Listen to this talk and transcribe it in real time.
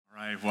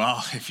right,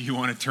 well, if you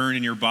want to turn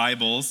in your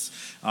Bibles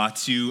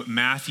to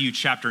Matthew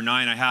chapter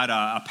 9, I had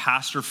a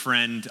pastor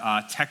friend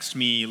text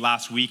me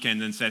last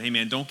weekend and said, hey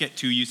man, don't get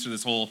too used to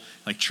this whole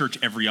like church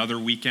every other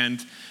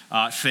weekend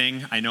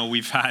thing. I know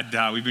we've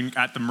been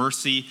at the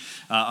mercy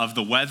of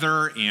the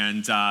weather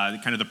and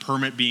kind of the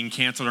permit being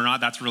canceled or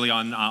not. That's really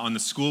on the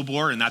school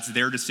board, and that's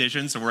their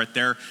decision, so we're at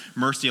their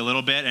mercy a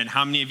little bit. And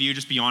how many of you,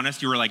 just be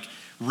honest, you were like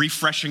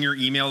refreshing your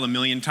email a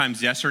million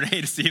times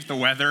yesterday to see if the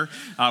weather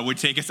would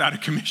take us out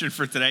of commission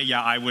for today?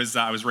 Yeah, I was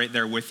right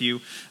there with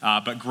you,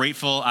 but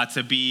grateful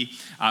to be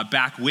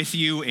back with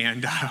you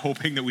and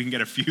hoping that we can get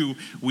a few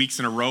weeks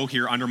in a row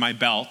here under my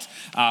belt.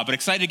 But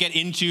excited to get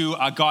into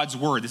God's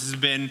Word. This has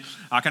been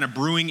kind of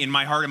brewing in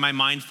my heart and my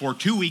mind for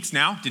 2 weeks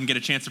now. Didn't get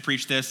a chance to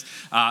preach this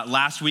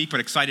last week, but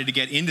excited to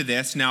get into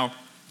this. Now,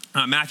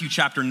 Matthew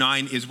chapter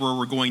 9 is where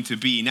we're going to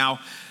be.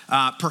 Now,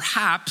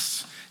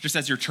 perhaps, just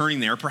as you're turning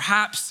there,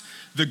 perhaps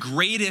the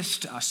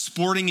greatest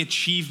sporting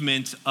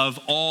achievement of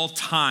all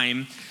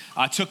time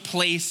took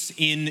place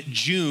in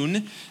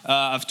June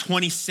of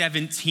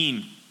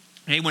 2017,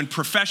 when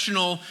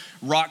professional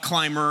rock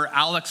climber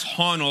Alex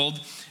Honnold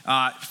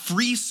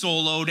free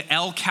soloed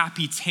El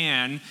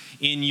Capitan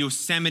in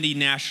Yosemite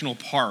National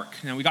Park.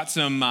 Now, we got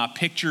some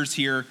pictures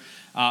here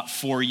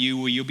for you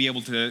where you'll be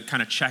able to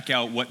kind of check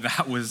out what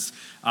that was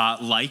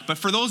like. But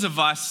for those of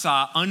us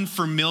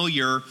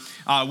unfamiliar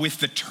with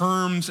the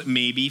terms,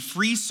 maybe,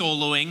 free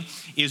soloing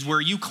is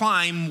where you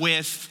climb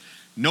with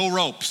no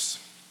ropes.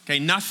 Okay,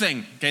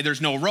 nothing. Okay,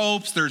 there's no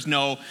ropes, there's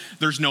no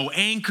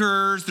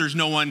anchors, there's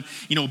no one,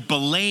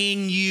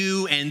 belaying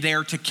you and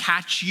there to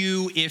catch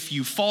you if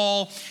you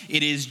fall.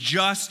 It is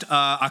just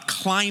a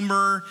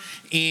climber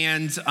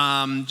and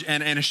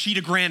a sheet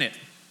of granite.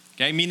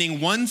 Okay,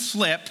 meaning one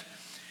slip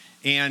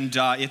and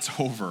it's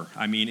over.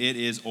 I mean, it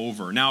is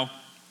over. Now,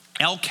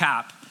 El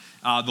Cap,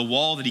 the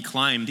wall that he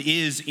climbed,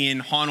 is, in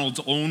Honnold's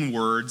own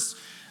words,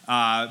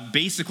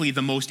 basically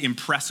the most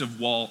impressive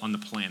wall on the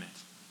planet.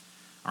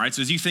 All right,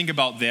 so as you think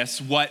about this,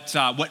 what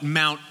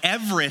Mount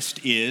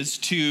Everest is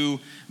to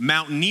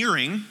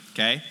mountaineering,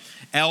 okay,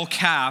 El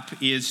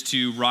Cap is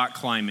to rock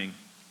climbing.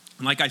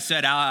 And like I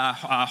said,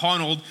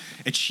 Honnold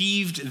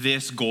achieved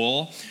this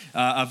goal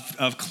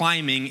of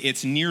climbing.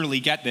 It's nearly,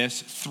 get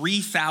this,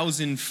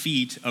 3,000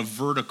 feet of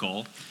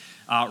vertical,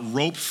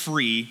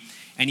 rope-free,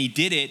 and he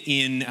did it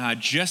in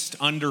just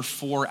under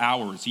 4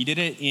 hours. He did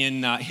it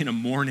in a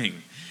morning.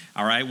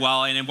 All right,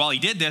 while he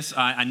did this,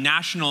 a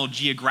National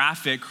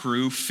Geographic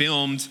crew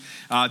filmed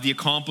the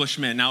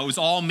accomplishment. Now, it was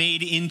all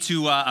made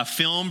into a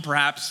film.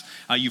 Perhaps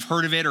you've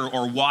heard of it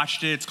or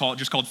watched it.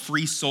 It's called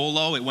Free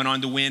Solo. It went on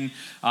to win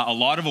a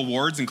lot of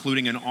awards,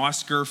 including an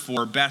Oscar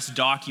for Best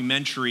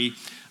Documentary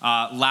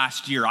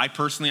last year. I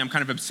personally, I'm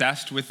kind of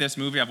obsessed with this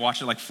movie. I've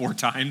watched it like 4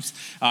 times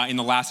in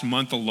the last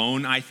month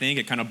alone, I think.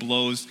 It kind of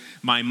blows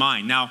my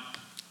mind. Now,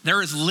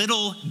 there is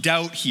little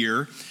doubt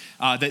here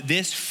that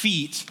this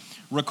feat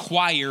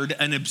required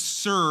an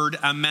absurd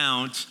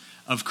amount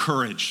of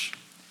courage.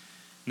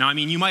 Now, I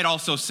mean, you might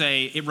also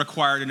say it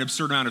required an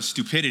absurd amount of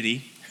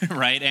stupidity,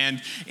 right?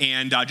 And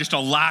just a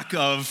lack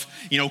of,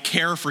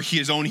 care for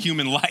his own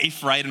human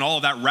life, right? And all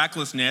of that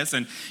recklessness.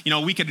 And,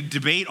 we could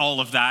debate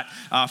all of that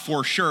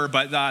for sure,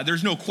 but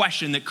there's no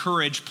question that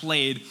courage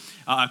played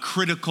a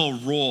critical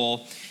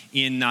role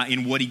in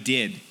what he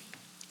did.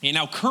 And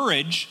now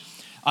courage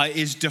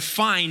is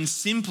defined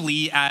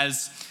simply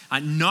as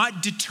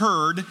not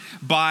deterred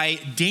by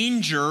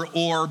danger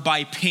or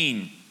by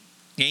pain.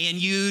 Okay, and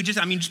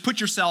just put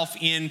yourself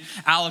in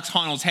Alex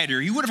Honnold's head here.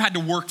 You would have had to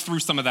work through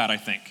some of that, I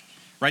think,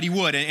 right? He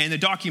would, and the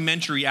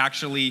documentary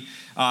actually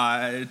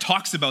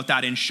talks about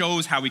that and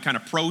shows how we kind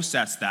of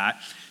process that.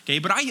 Okay,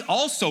 but I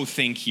also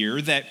think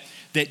here that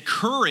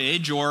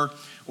courage or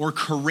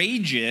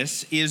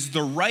courageous is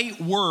the right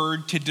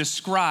word to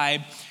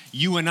describe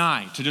you and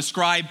I, to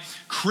describe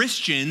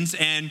Christians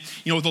and,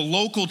 the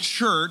local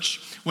church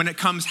when it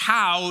comes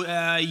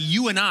how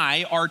you and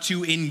I are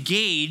to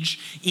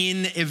engage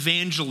in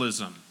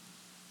evangelism.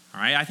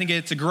 All right, I think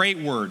it's a great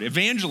word.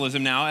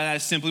 Evangelism now,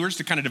 simply, we're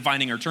just kind of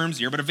defining our terms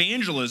here, but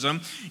evangelism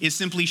is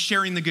simply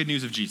sharing the good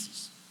news of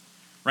Jesus,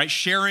 right?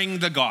 Sharing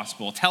the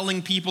gospel,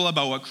 telling people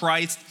about what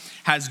Christ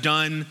has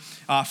done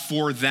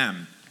for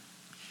them.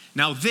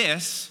 Now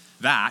that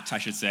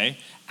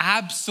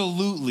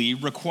absolutely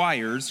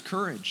requires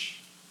courage.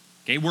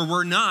 Okay, where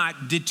we're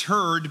not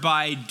deterred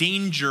by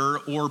danger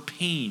or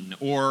pain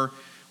or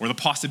the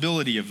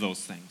possibility of those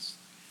things.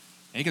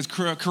 Okay, because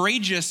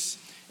courageous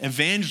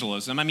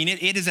evangelism,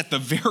 it is at the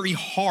very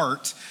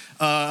heart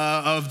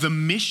of the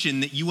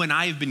mission that you and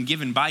I have been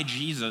given by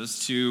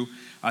Jesus to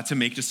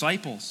make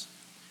disciples,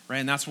 right?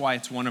 And that's why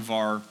it's one of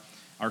our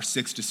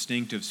 6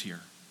 distinctives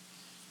here.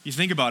 You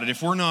think about it,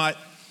 if we're not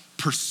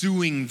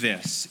pursuing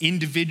this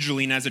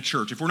individually and as a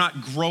church, if we're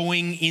not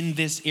growing in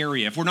this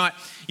area, if we're not,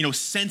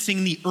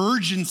 sensing the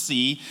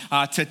urgency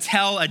to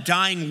tell a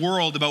dying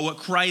world about what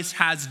Christ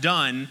has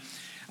done,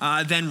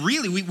 then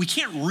really we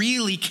can't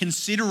really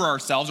consider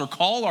ourselves or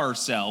call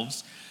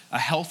ourselves a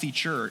healthy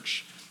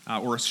church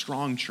or a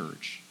strong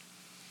church.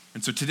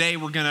 And so today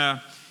we're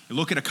gonna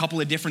look at a couple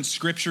of different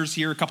scriptures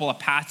here, a couple of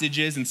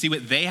passages, and see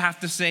what they have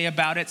to say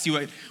about it,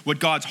 see what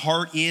God's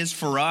heart is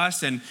for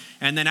us. And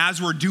then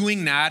as we're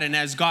doing that, and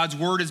as God's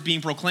word is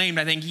being proclaimed,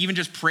 I think even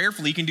just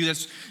prayerfully, you can do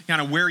this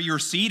kind of where you're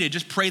seated.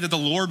 Just pray that the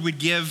Lord would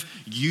give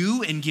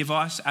you and give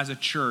us as a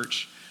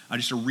church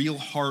just a real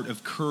heart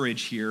of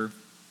courage here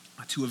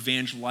to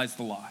evangelize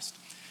the lost.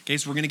 Okay,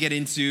 so we're going to get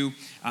into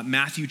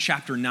Matthew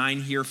chapter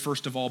 9 here,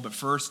 first of all. But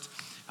first,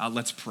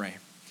 let's pray.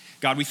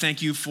 God, we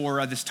thank you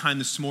for this time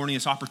this morning,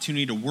 this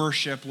opportunity to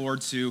worship,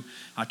 Lord, to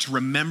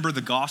remember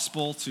the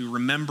gospel, to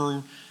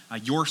remember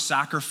your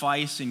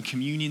sacrifice in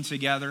communion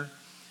together.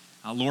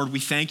 Lord, we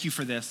thank you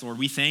for this. Lord,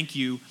 we thank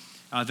you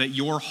that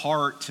your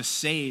heart to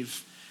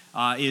save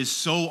is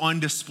so on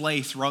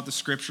display throughout the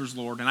scriptures,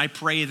 Lord. And I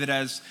pray that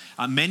as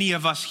many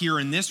of us here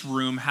in this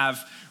room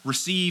have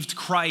received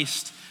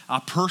Christ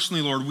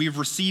personally, Lord, we've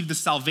received the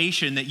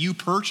salvation that you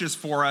purchased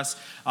for us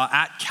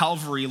at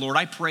Calvary, Lord.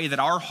 I pray that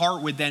our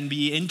heart would then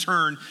be in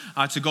turn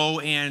to go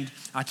and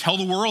tell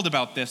the world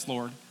about this,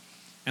 Lord.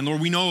 And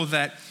Lord, we know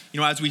that,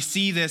 as we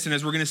see this and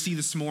as we're going to see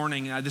this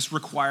morning, this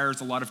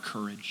requires a lot of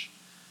courage.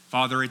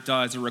 Father, it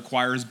does. It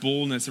requires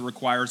boldness. It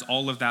requires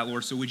all of that,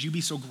 Lord. So would you be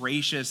so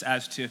gracious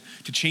as to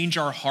change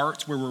our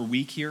hearts where we're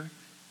weak here?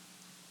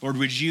 Lord,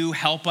 would you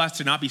help us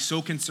to not be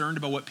so concerned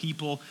about what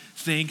people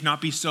think, not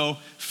be so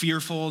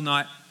fearful,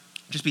 not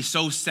just be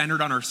so centered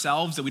on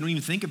ourselves that we don't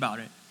even think about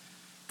it.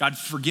 God,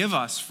 forgive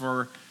us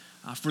for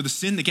the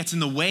sin that gets in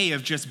the way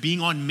of just being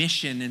on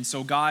mission. And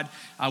so, God,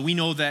 we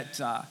know that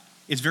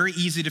it's very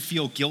easy to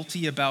feel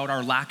guilty about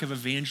our lack of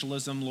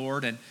evangelism,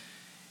 Lord. And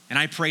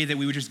I pray that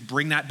we would just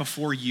bring that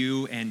before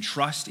you and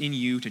trust in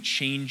you to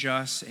change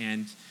us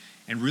and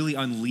really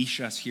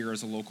unleash us here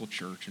as a local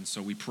church. And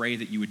so we pray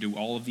that you would do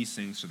all of these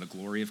things to the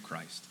glory of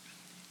Christ.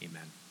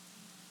 Amen.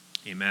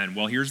 Amen.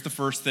 Well, here's the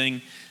first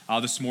thing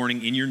this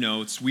morning in your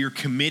notes. We are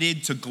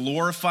committed to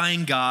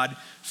glorifying God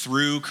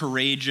through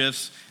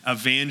courageous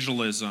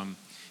evangelism.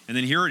 And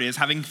then here it is,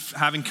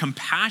 having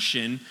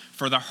compassion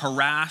for the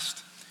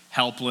harassed,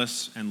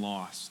 helpless, and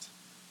lost.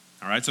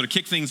 All right, so to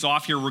kick things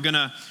off here, we're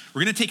gonna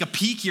take a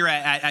peek here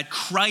at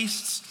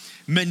Christ's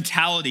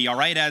mentality, all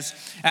right,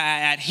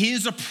 at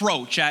his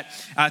approach, at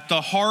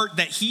the heart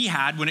that he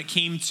had when it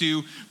came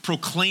to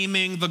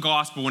proclaiming the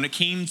gospel, when it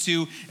came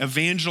to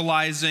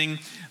evangelizing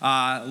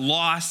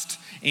lost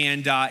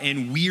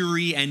and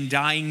weary and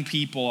dying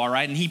people, all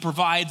right? And he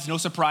provides, no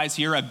surprise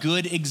here, a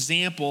good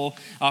example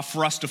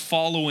for us to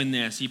follow in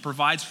this. He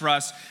provides for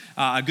us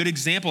a good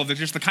example of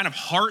just the kind of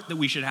heart that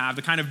we should have,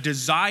 the kind of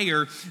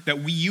desire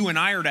that you and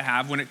I are to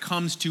have when it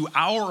comes to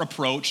our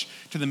approach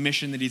to the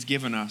mission that he's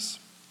given us.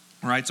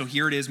 All right, so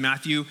here it is,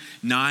 Matthew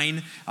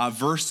 9,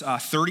 verse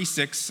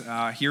 36.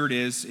 Here it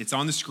is. It's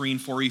on the screen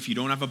for you if you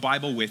don't have a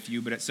Bible with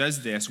you, but it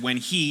says this: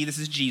 this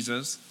is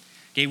Jesus,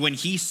 okay, when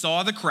he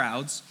saw the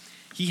crowds,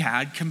 he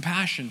had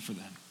compassion for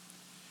them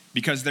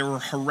because they were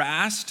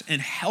harassed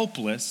and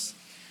helpless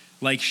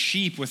like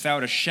sheep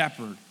without a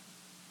shepherd.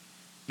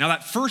 Now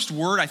that first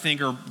word, I think,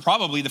 or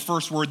probably the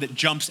first word that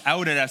jumps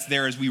out at us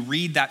there as we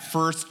read that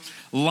first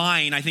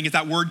line, I think is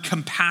that word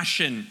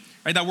compassion.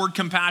 Right, that word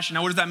compassion.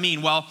 Now, what does that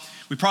mean? Well,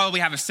 we probably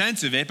have a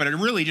sense of it, but it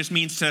really just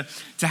means to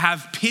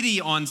have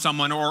pity on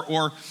someone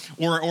or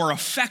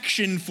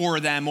affection for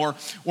them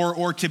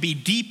or to be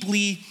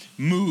deeply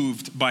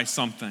moved by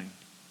something.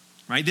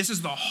 Right? This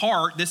is the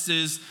heart, this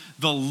is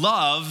the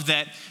love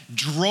that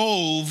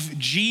drove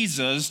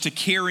Jesus to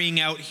carrying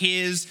out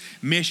his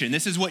mission.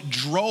 This is what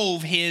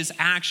drove his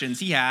actions.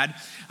 He had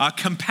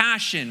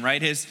compassion,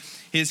 right?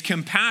 His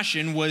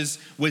compassion was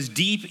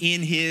deep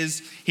in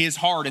his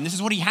heart. And this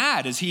is what he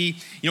had as he,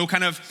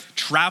 kind of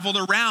traveled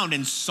around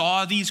and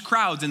saw these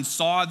crowds and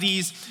saw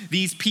these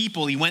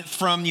people. He went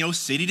from,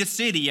 city to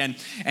city and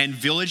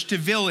village to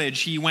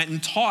village. He went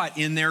and taught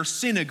in their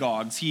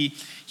synagogues. He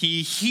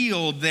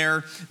healed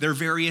their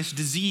various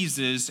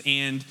diseases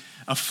and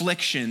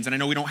afflictions. And I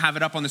know we don't have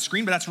it up on the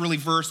screen, but that's really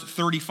verse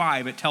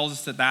 35. It tells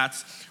us that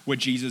that's what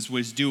Jesus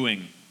was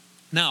doing.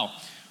 Now,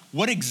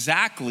 what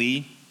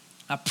exactly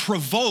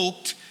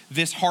provoked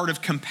this heart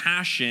of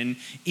compassion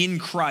in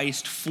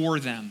Christ for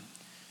them?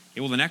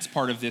 Okay, well, the next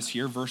part of this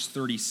here, verse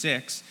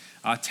 36,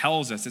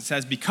 tells us. It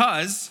says,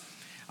 because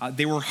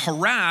they were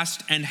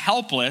harassed and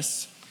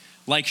helpless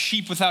like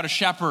sheep without a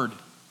shepherd.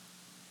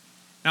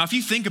 Now, if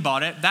you think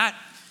about it, that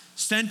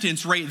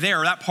sentence right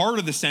there, that part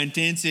of the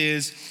sentence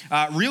is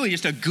really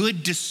just a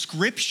good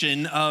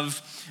description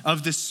of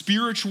the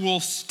spiritual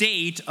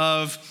state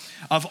of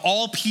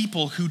all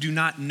people who do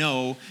not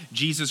know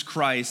Jesus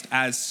Christ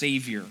as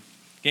Savior.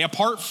 Okay,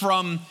 apart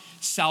from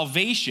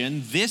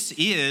salvation, this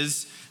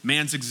is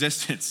man's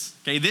existence.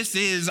 Okay, this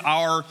is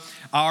our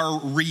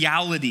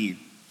reality.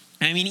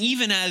 I mean,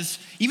 even as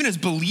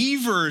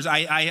believers,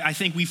 I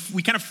think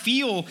we kind of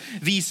feel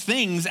these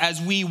things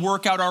as we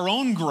work out our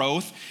own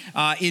growth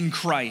in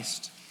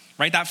Christ.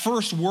 Right? That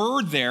first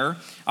word there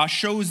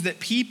shows that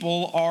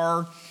people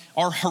are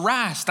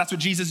harassed. That's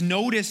what Jesus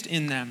noticed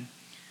in them.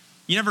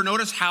 You never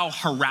notice how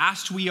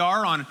harassed we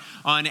are on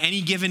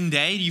any given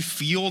day? Do you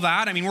feel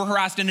that? I mean, we're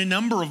harassed in a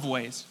number of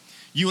ways.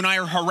 You and I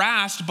are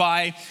harassed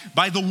by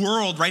the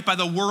world, right? By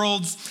the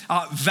world's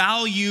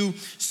value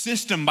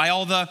system, by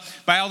all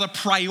the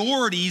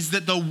priorities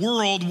that the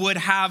world would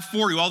have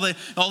for you, all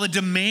the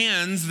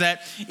demands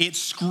that it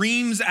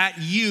screams at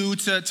you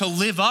to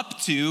live up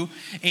to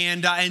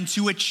and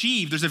to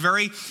achieve. There's a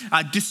very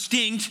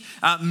distinct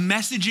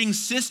messaging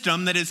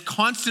system that is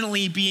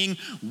constantly being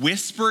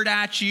whispered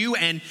at you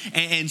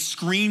and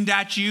screamed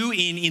at you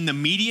in the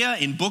media,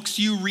 in books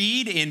you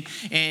read,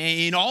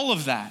 in all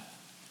of that.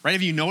 Right?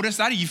 Have you noticed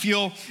that? Do you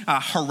feel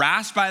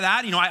harassed by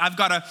that? I've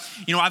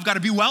got to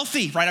be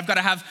wealthy, right? I've got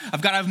to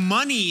have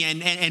money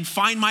and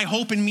find my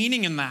hope and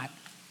meaning in that,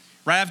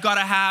 right? I've got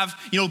to have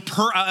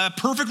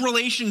perfect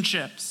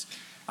relationships.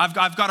 I've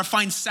got to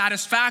find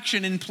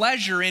satisfaction and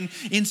pleasure in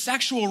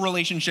sexual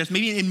relationships,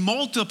 maybe in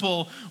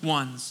multiple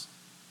ones.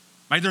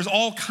 Right? There's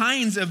all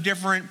kinds of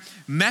different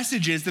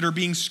messages that are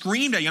being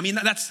screamed at you. I mean,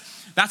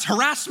 that's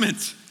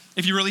harassment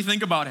if you really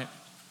think about it.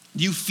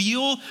 Do you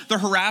feel the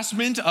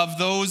harassment of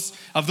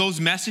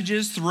those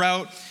messages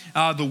throughout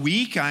the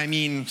week? I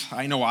mean,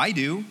 I know I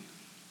do,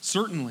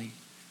 certainly.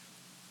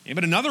 Yeah,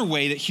 but another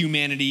way that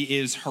humanity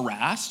is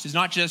harassed is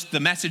not just the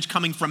message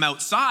coming from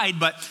outside,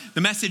 but the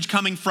message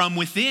coming from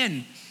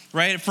within,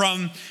 right?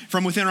 From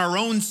within our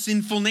own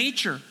sinful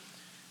nature.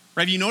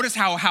 Right? Have you noticed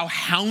how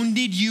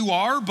hounded you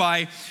are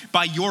by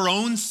your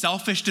own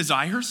selfish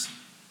desires?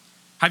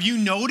 Have you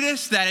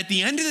noticed that at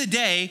the end of the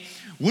day,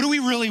 what do we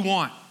really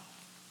want?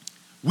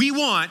 We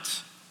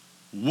want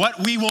what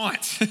we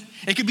want.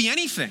 It could be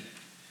anything,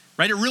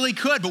 right? It really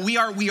could, but we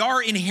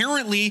are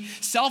inherently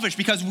selfish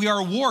because we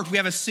are warped. We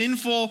have a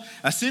sinful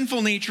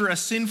nature, a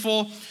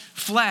sinful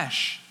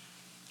flesh.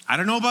 I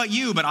don't know about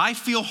you, but I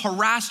feel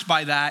harassed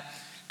by that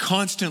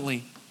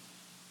constantly.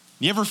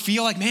 You ever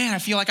feel like, man, I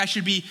feel like I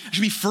should be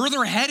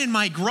further ahead in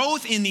my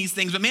growth in these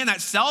things, but man, that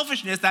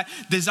selfishness, that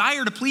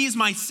desire to please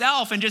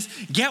myself and just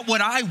get what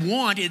I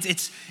want,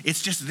 it's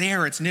just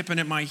there. It's nipping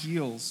at my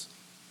heels.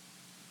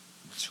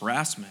 It's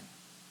harassment.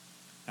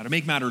 Now, to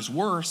make matters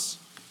worse,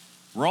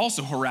 we're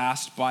also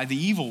harassed by the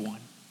evil one,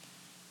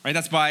 right?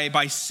 That's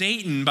by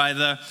Satan, by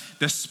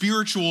the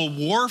spiritual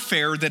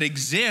warfare that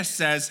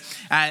exists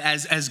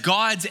as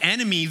God's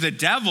enemy, the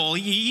devil.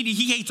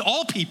 He hates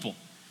all people,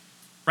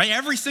 right?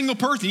 Every single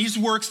person. He just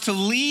works to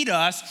lead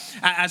us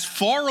as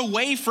far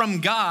away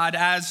from God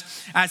as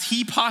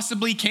he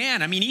possibly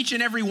can. I mean, each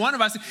and every one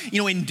of us,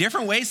 in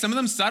different ways, some of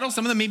them subtle,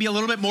 some of them maybe a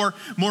little bit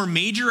more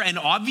major and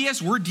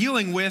obvious. We're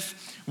dealing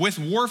with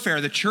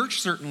warfare. The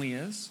church certainly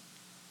is.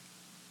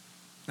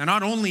 Now,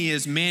 not only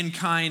is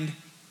mankind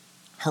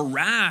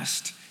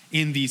harassed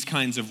in these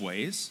kinds of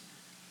ways,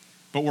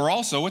 but we're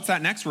also, what's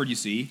that next word you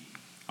see?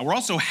 We're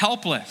also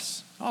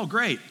helpless. Oh,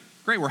 great.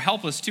 We're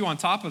helpless too on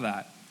top of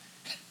that.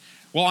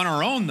 Well, on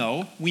our own,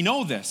 though, we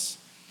know this.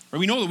 Right?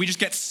 We know that we just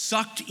get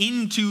sucked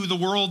into the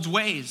world's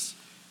ways.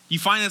 You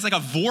find it's like a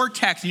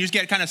vortex, and you just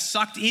get kind of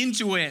sucked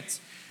into it.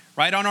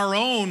 Right? On our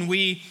own,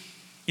 we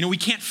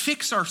can't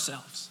fix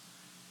ourselves.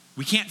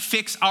 We can't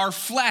fix our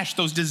flesh,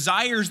 those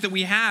desires that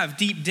we have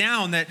deep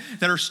down that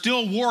are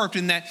still warped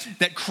and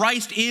that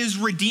Christ is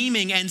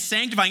redeeming and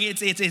sanctifying.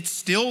 It's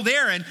still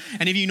there. And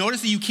if you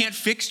notice that you can't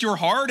fix your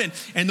heart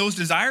and those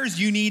desires,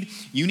 you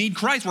need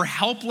Christ. We're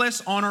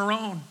helpless on our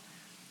own.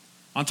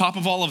 On top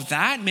of all of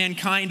that,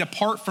 mankind,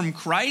 apart from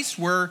Christ,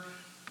 we're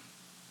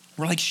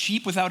like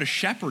sheep without a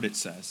shepherd, it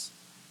says.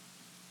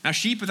 Now,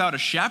 sheep without a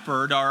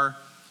shepherd are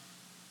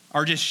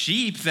just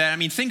sheep that,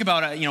 think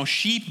about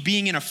sheep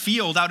being in a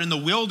field out in the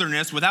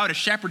wilderness without a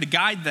shepherd to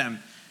guide them,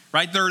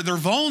 right? They're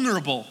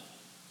vulnerable,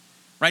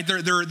 right?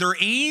 They're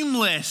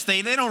aimless.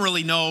 They don't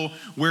really know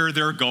where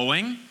they're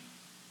going,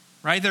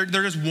 right? They're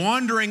just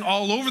wandering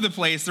all over the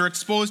place. They're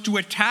exposed to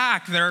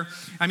attack. At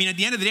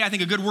the end of the day, I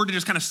think a good word to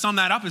just kind of sum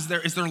that up is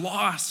they're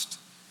lost,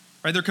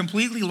 right? They're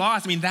completely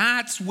lost.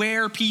 That's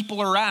where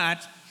people are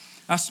at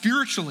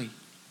spiritually.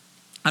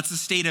 That's the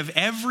state of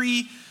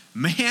every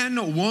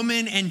man,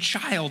 woman, and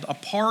child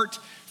apart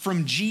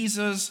from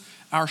Jesus,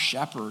 our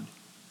shepherd.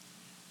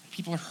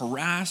 People are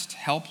harassed,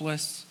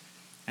 helpless,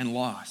 and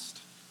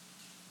lost.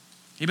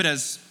 But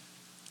as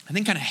I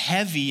think kind of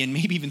heavy and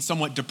maybe even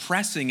somewhat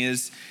depressing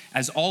as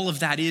all of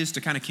that is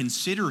to kind of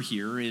consider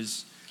here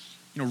is,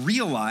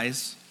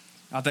 realize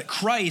that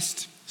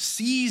Christ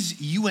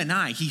sees you and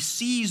I. He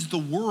sees the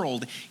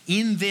world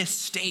in this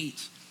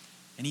state,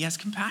 and he has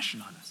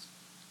compassion on us.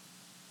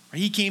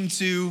 He came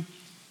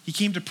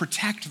to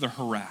protect the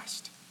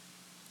harassed.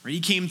 He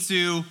came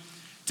to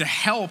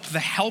help the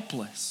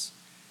helpless.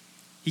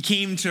 He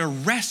came to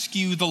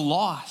rescue the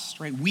lost,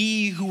 right?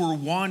 We who were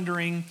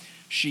wandering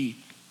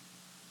sheep.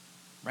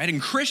 Right?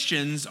 And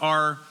Christians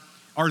are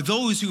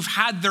those who've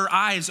had their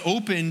eyes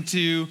open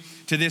to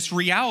this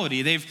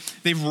reality.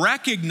 They've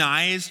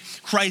recognized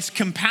Christ's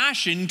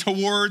compassion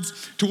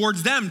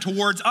towards them,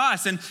 towards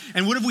us. And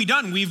what have we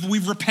done?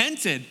 We've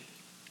repented.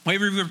 We've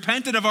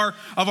repented of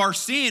our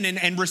sin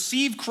and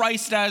received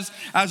Christ as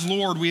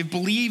Lord. We have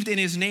believed in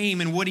his name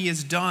and what he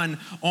has done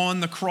on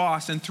the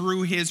cross and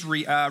through his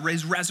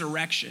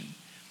resurrection.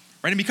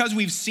 right? And because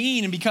we've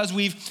seen and because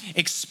we've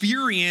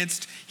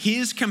experienced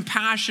his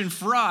compassion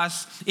for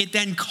us, it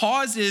then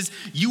causes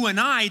you and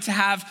I to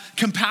have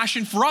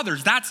compassion for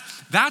others. That's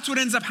what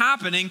ends up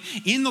happening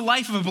in the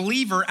life of a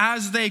believer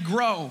as they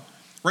grow,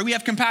 right? We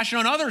have compassion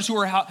on others who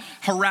are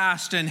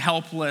harassed and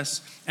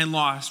helpless and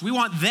lost. We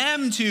want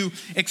them to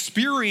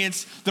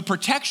experience the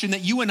protection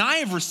that you and I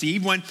have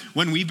received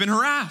when we've been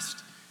harassed.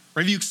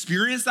 Right? Have you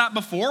experienced that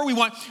before? We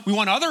want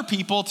other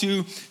people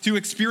to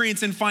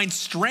experience and find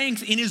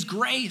strength in his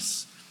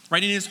grace,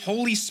 right? In his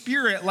Holy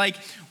Spirit, like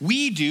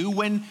we do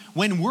when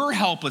we're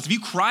helpless. If you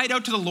cried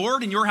out to the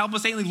Lord and you're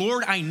helpless, saying,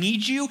 Lord, I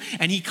need you,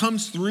 and he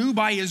comes through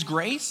by his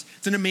grace,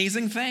 it's an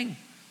amazing thing.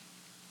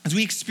 As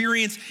we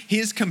experience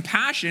his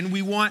compassion,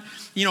 we want,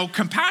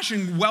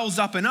 compassion wells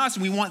up in us,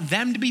 and we want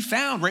them to be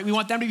found, right? We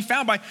want them to be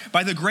found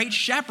by the great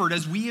shepherd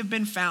as we have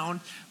been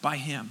found by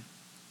him.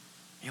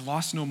 He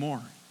lost no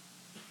more.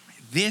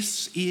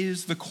 This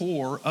is the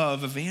core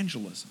of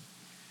evangelism,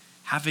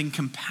 having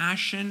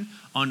compassion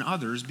on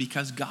others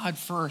because God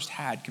first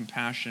had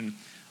compassion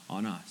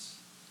on us.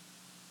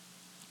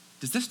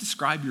 Does this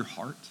describe your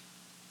heart?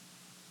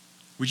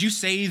 Would you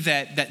say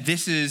that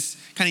this is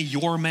kind of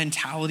your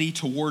mentality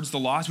towards the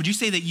lost? Would you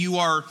say that you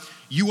are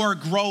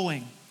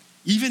growing,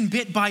 even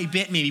bit by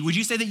bit maybe? Would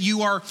you say that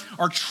you are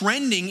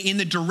trending in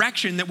the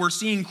direction that we're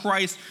seeing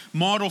Christ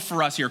model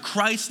for us here,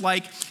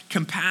 Christ-like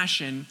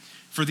compassion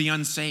for the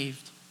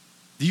unsaved?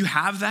 Do you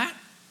have that?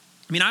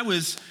 I mean, I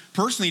was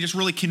personally just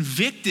really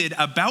convicted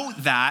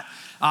about that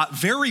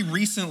very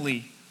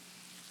recently.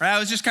 Right? I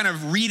was just kind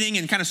of reading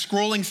and kind of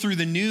scrolling through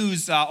the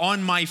news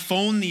on my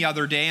phone the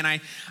other day, and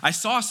I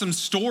saw some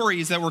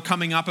stories that were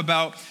coming up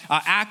about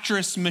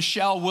actress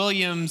Michelle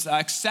Williams'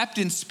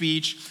 acceptance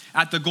speech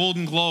at the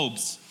Golden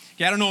Globes.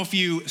 I don't know if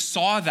you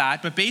saw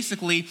that, but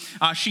basically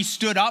she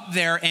stood up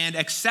there and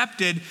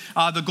accepted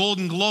the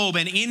Golden Globe.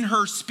 And in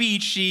her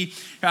speech, she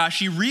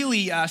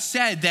really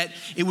said that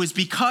it was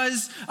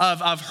because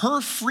of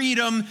her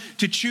freedom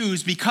to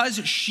choose,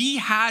 because she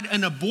had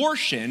an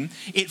abortion,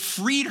 it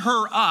freed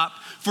her up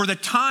for the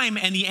time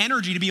and the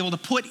energy to be able to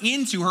put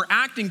into her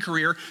acting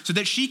career so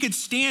that she could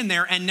stand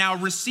there and now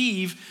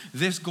receive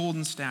this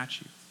golden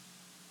statue.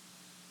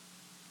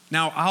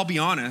 Now, I'll be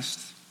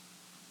honest.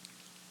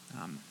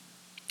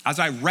 As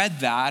I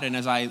read that and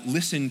as I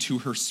listened to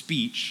her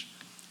speech,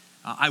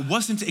 I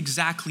wasn't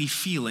exactly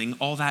feeling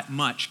all that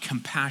much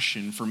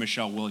compassion for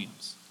Michelle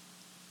Williams.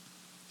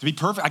 To be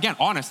perfect, again,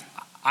 honest,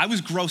 I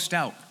was grossed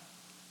out.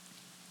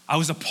 I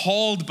was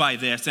appalled by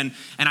this, and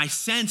I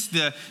sensed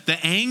the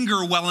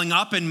anger welling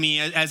up in me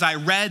as I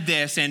read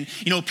this, and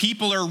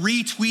people are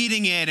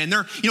retweeting it, and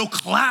they're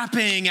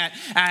clapping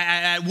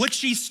at what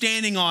she's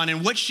standing on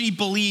and what she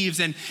believes,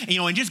 and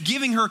and just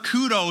giving her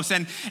kudos,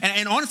 and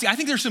honestly, I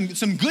think there's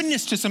some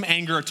goodness to some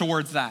anger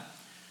towards that.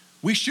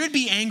 We should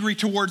be angry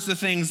towards the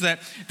things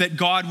that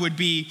God would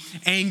be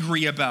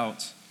angry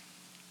about.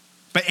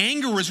 But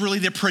anger was really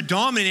the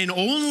predominant and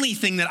only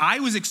thing that I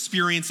was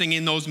experiencing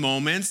in those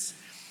moments.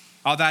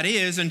 That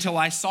is, until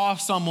I saw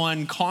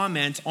someone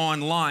comment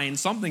online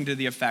something to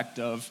the effect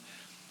of,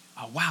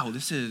 wow,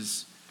 this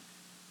is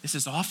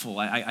awful.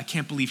 I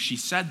can't believe she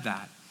said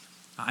that.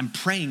 I'm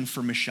praying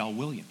for Michelle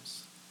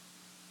Williams.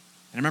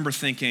 And I remember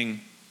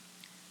thinking,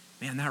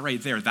 man, that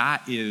right there,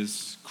 that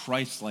is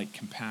Christ-like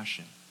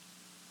compassion.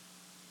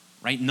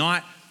 Right?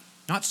 Not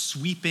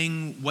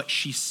sweeping what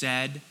she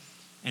said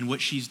and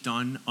what she's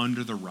done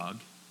under the rug.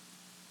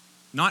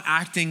 Not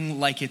acting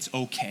like it's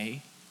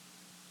okay.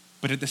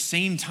 But at the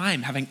same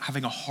time,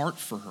 having a heart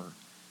for her.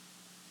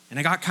 And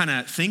I got kind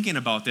of thinking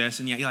about this,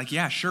 and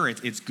yeah, sure,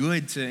 it's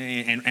good to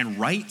and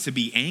right to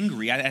be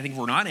angry. I think if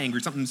we're not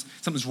angry,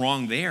 something's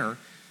wrong there.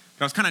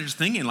 But I was kind of just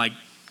thinking, like,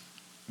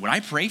 would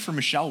I pray for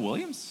Michelle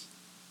Williams?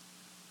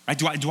 Right?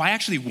 Do I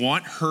actually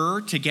want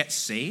her to get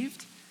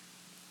saved?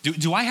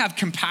 Do I have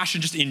compassion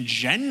just in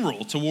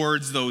general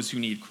towards those who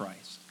need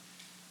Christ?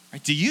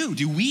 Right?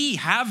 Do we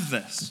have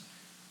this?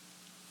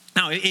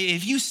 Now,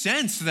 if you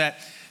sense that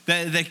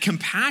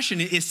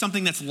compassion is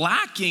something that's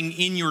lacking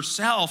in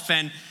yourself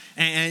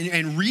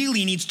and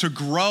really needs to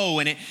grow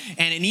and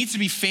it needs to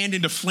be fanned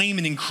into flame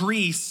and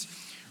increase,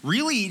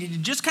 really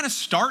just kind of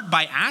start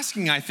by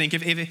asking, I think,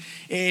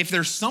 if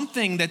there's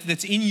something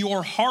that's in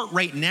your heart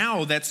right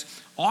now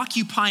that's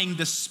occupying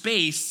the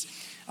space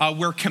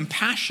where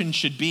compassion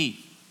should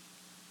be.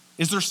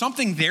 Is there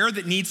something there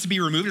that needs to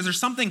be removed? Is there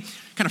something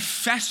kind of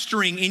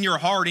festering in your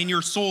heart, in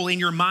your soul, in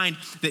your mind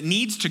that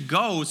needs to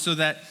go so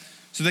that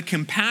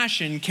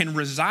compassion can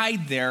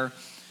reside there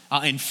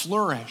and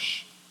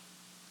flourish?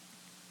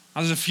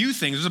 Now, there's a few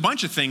things. There's a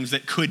bunch of things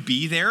that could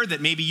be there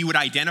that maybe you would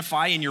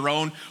identify in your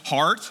own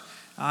heart.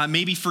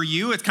 Maybe for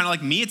you, it's kind of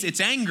like me.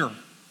 It's anger,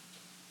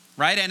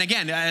 right? And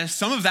again,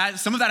 some of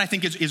that I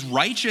think is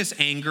righteous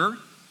anger,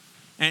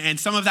 and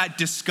some of that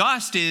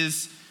disgust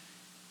is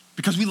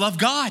because we love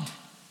God,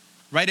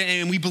 right?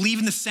 And we believe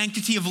in the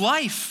sanctity of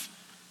life.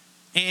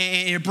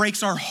 And it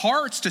breaks our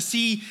hearts to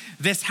see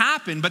this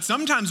happen. But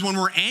sometimes when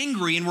we're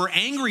angry and we're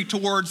angry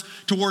towards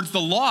the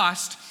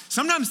lost,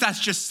 sometimes that's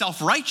just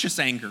self-righteous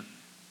anger.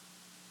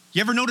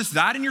 You ever notice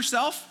that in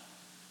yourself?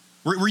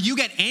 Where you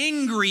get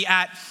angry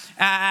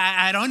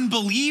at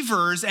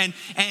unbelievers, and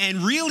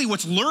really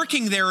what's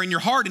lurking there in your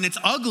heart, and it's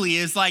ugly,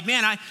 is like,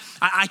 man,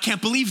 I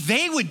can't believe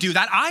they would do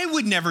that. I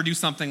would never do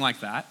something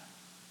like that.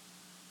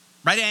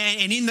 Right?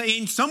 And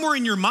in somewhere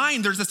in your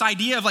mind, there's this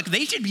idea of like,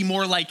 they should be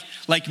more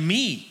like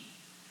me.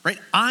 Right?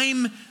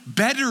 I'm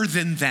better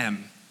than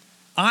them.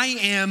 I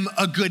am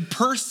a good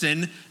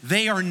person.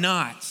 They are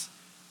not.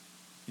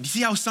 And you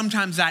see how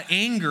sometimes that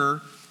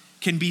anger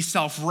can be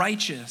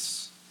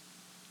self-righteous.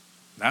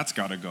 That's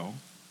got to go.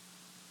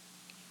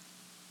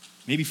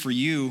 Maybe for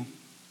you,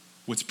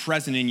 what's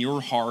present in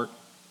your heart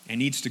and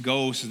needs to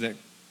go so that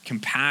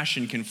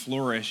compassion can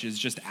flourish is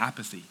just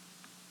apathy.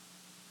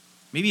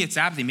 Maybe it's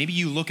apathy. Maybe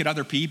you look at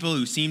other people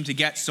who seem to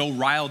get so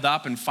riled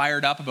up and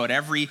fired up about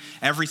every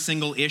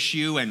single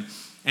issue,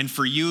 and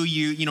for you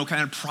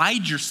kind of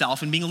pride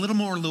yourself in being a little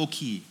more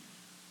low-key.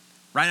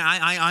 Right?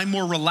 I'm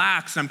more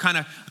relaxed. I'm kind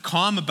of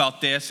calm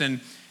about this,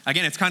 and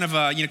again, it's kind of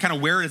kind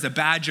of wear it as a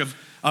badge of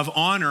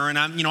honor, and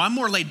I'm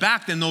more laid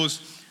back than those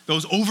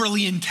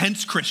overly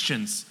intense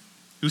Christians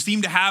who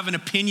seem to have an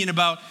opinion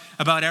about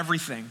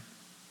everything.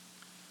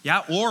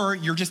 Yeah, or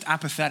you're just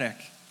apathetic.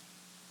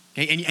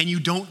 Okay, and you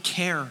don't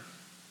care.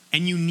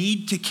 And you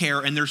need to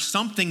care, and there's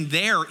something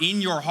there in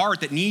your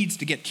heart that needs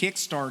to get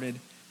kick-started.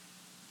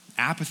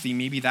 Apathy,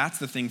 maybe that's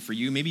the thing for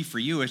you. Maybe for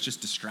you it's just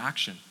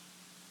distraction.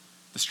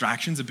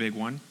 Distraction's a big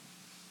one.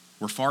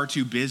 We're far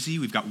too busy.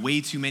 We've got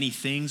way too many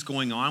things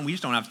going on. We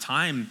just don't have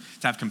time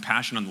to have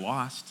compassion on the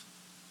lost.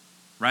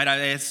 Right?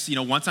 It's,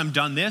 once I'm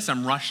done this,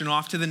 I'm rushing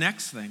off to the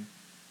next thing.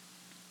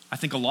 I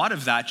think a lot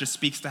of that just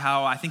speaks to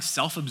how I think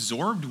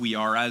self-absorbed we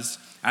are as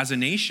a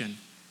nation.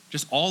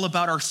 Just all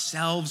about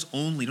ourselves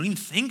only. Don't even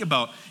think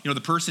about,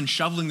 the person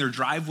shoveling their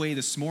driveway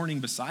this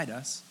morning beside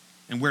us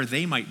and where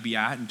they might be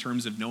at in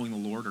terms of knowing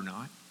the Lord or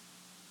not.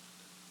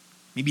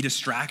 Maybe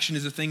distraction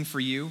is a thing for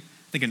you.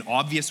 I think an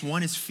obvious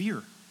one is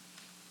fear.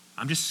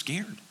 I'm just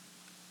scared.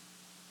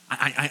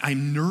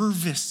 I'm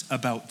nervous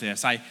about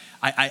this. I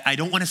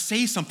don't want to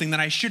say something that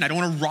I shouldn't. I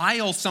don't want to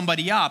rile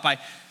somebody up. I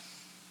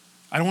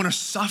don't want to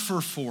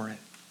suffer for it.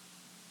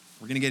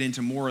 We're going to get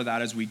into more of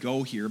that as we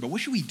go here. But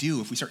what should we do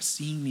if we start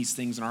seeing these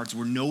things in our hearts?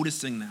 We're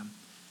noticing them.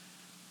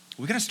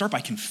 We got to start by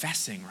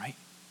confessing, right?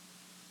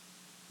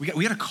 We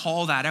got to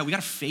call that out. We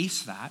got to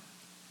face that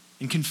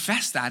and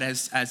confess that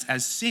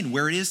as sin,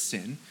 where it is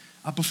sin,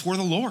 before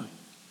the Lord.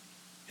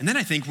 And then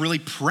I think really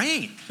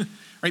praying,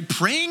 right?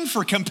 Praying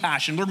for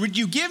compassion. Lord, would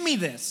you give me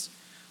this?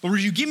 Lord,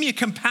 would you give me a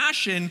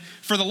compassion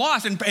for the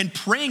lost, and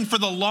praying for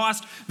the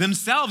lost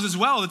themselves as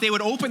well, that they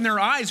would open their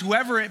eyes,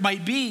 whoever it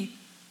might be,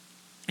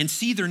 and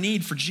see their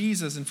need for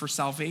Jesus and for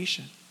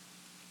salvation.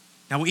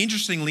 Now,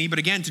 interestingly, but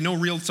again, to no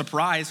real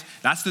surprise,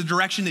 that's the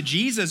direction that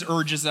Jesus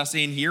urges us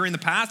in here in the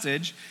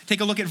passage.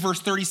 Take a look at verse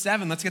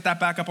 37. Let's get that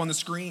back up on the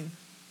screen.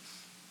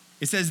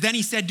 It says, then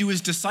he said to his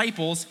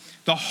disciples,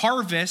 the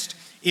harvest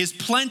is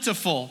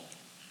plentiful.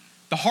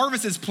 The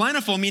harvest is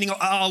plentiful, meaning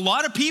a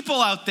lot of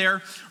people out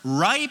there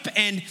ripe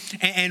and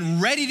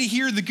ready to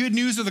hear the good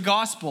news of the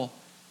gospel.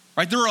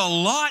 Right? There are a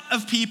lot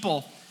of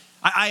people.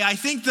 I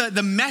think the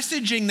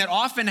messaging that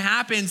often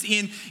happens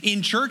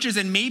in churches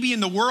and maybe in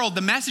the world,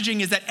 the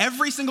messaging is that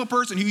every single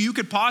person who you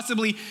could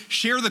possibly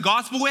share the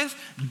gospel with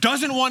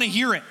doesn't want to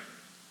hear it.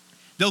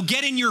 They'll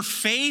get in your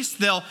face,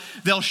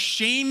 they'll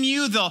shame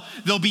you,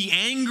 they'll be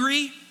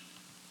angry.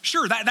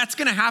 Sure, that's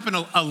going to happen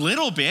a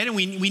little bit, and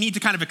we need to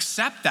kind of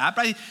accept that.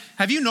 But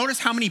have you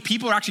noticed how many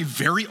people are actually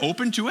very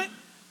open to it?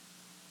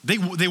 They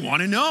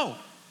want to know.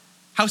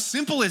 How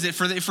simple is it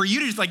for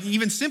you to just like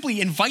even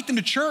simply invite them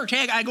to church?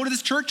 Hey, I go to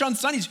this church on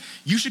Sundays.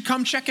 You should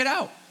come check it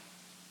out.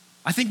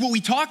 I think what we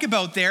talk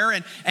about there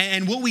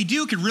and what we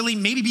do could really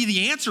maybe be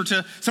the answer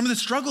to some of the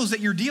struggles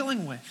that you're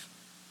dealing with.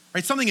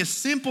 Right? Something as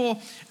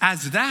simple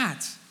as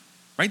that.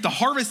 Right? The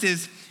harvest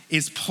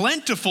is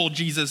plentiful,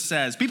 Jesus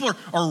says. People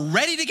are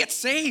ready to get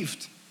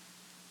saved.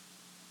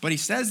 But he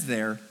says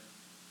there,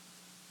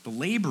 the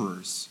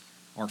laborers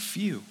are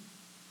few.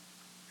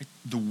 Right?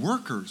 The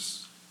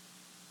workers,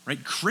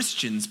 right?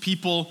 Christians,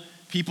 people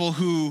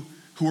who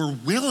are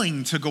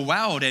willing to go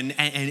out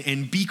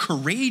and be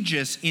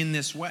courageous in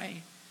this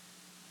way.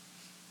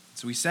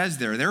 So he says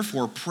there,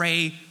 therefore,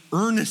 pray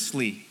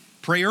earnestly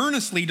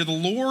to the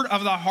Lord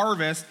of the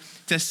harvest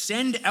to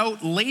send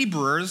out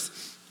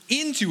laborers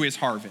into his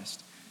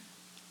harvest.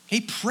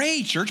 Hey,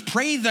 pray, church.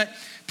 Pray that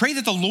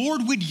the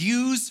Lord would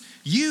use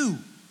you.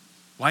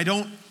 Well, I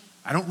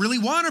don't really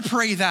want to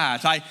pray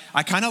that.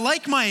 I kind of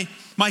like my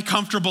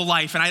comfortable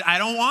life, and I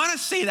don't want to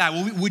say that.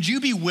 Well, would you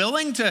be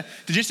willing to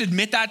just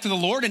admit that to the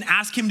Lord and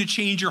ask him to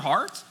change your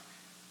heart?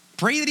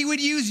 Pray that he would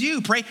use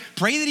you. Pray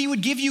that he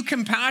would give you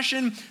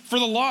compassion for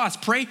the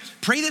lost. Pray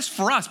this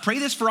for us. Pray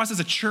this for us as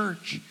a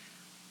church.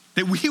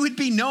 That we would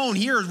be known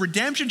here as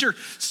Redemption Church,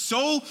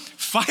 so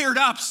fired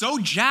up, so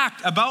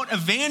jacked about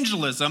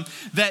evangelism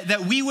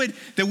that we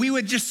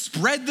would just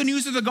spread the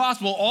news of the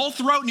gospel all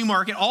throughout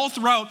Newmarket, all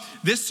throughout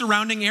this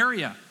surrounding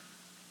area.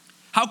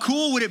 How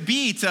cool would it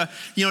be to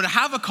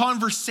have a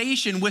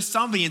conversation with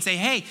somebody and say,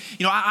 hey,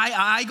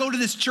 I go to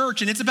this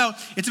church and it's about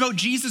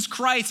Jesus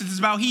Christ. It's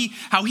about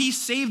how he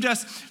saved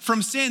us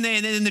from sin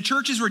and the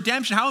church's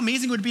redemption. How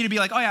amazing would it be to be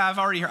like, oh yeah, I've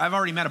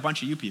already met a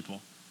bunch of you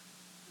people.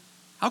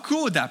 How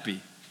cool would that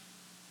be?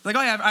 Like,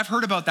 oh yeah, I've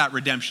heard about that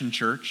redemption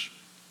church.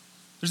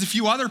 There's a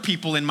few other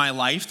people in my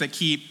life that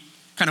keep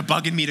kind of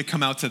bugging me to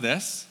come out to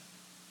this.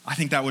 I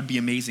think that would be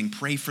amazing.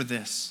 Pray for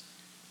this.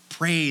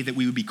 Pray that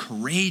we would be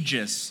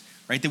courageous,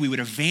 right? That we would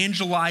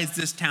evangelize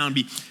this town,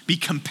 be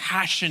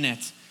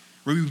compassionate,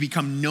 where we would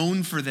become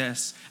known for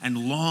this and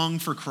long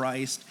for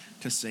Christ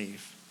to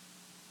save.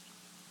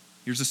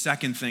 Here's the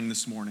second thing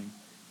this morning.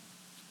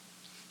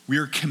 We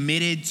are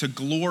committed to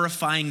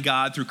glorifying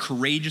God through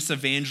courageous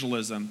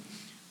evangelism,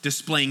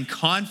 displaying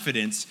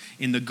confidence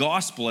in the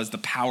gospel as the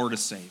power to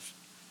save.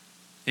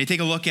 They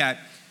take a look at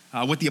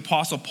what the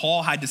Apostle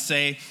Paul had to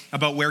say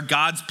about where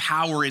God's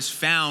power is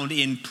found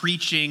in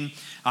preaching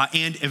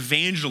and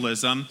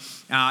evangelism.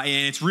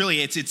 And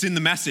it's in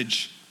the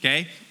message,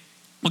 okay?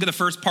 Look at the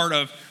first part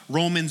of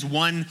Romans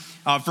 1,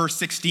 verse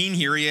 16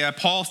 here.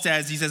 Paul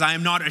says, I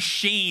am not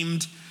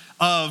ashamed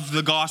of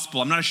the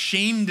gospel. I'm not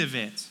ashamed of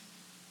it.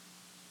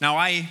 Now,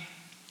 I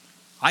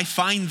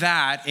find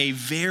that a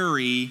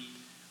very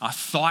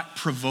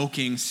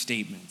thought-provoking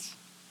statement.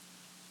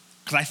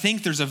 Because I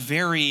think there's a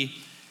very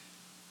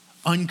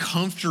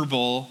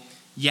uncomfortable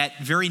yet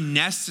very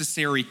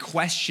necessary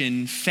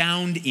question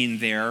found in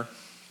there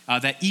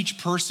that each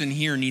person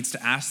here needs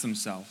to ask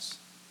themselves,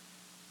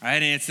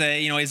 right? And it's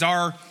is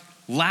our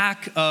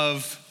lack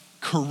of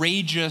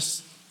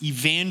courageous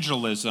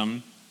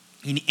evangelism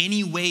in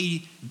any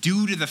way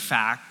due to the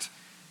fact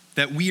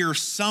that we are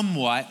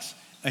somewhat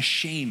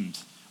ashamed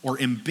or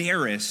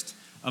embarrassed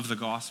of the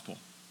gospel?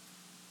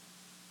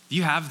 Do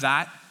you have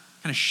that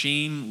kind of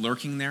shame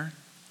lurking there?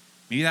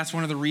 Maybe that's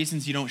one of the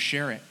reasons you don't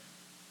share it.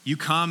 You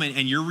come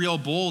and you're real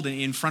bold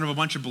in front of a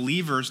bunch of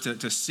believers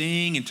to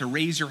sing and to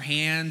raise your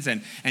hands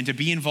and to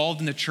be involved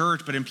in the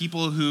church, but in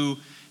people who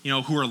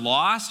are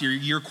lost,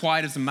 you're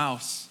quiet as a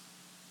mouse,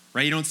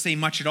 right? You don't say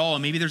much at all.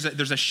 And maybe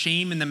there's a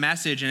shame in the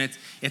message, and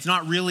it's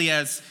not really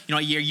as,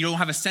 you don't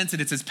have a sense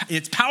that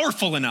it's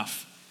powerful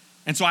enough.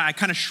 And so I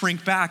kind of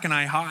shrink back and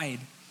I hide.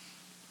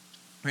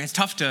 Right? It's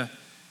tough to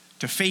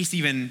face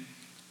even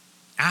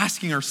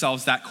asking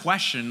ourselves that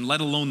question,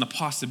 let alone the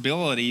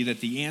possibility that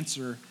the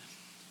answer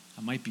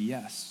might be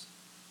yes.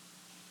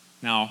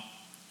 Now,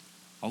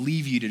 I'll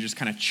leave you to just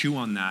kind of chew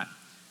on that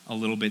a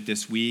little bit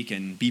this week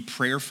and be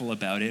prayerful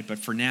about it. But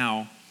for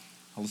now,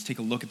 let's take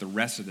a look at the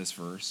rest of this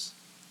verse.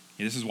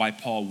 And this is why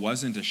Paul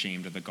wasn't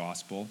ashamed of the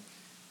gospel.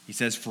 He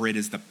says, for it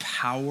is the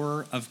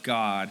power of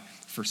God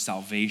for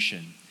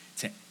salvation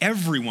to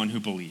everyone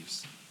who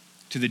believes,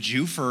 to the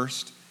Jew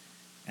first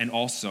and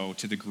also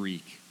to the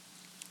Greek.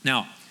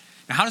 Now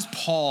how does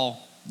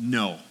Paul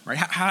know, right?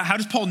 How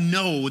does Paul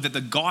know that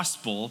the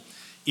gospel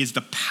is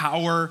the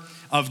power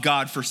of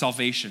God for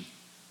salvation?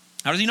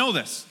 How does he know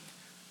this?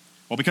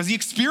 Well, because he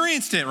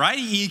experienced it, right?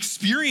 He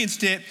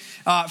experienced it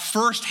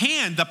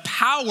firsthand, the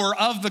power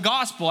of the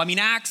gospel. I mean,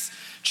 Acts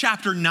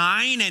chapter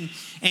 9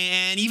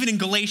 and even in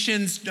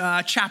Galatians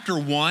chapter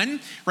 1,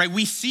 right,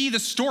 we see the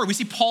story. We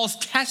see Paul's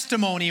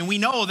testimony, and we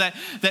know that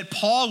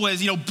Paul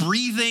was,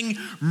 breathing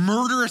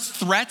murderous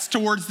threats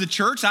towards the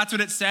church. That's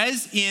what it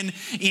says in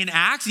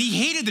Acts. He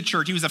hated the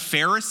church. He was a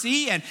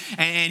Pharisee,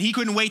 and he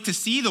couldn't wait to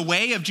see the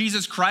way of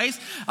Jesus Christ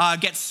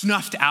get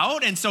snuffed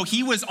out. And so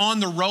he was on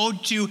the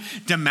road to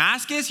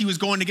Damascus. He was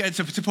going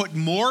to put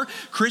more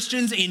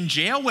Christians in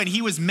jail when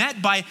he was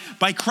met by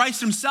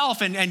Christ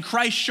himself, and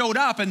Christ showed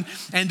up, and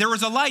there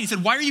was a light. He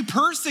said, why are you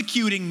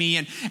persecuting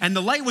me? And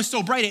the light was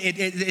so bright,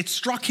 it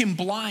struck him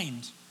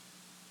blind.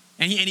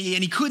 And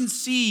he couldn't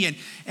see.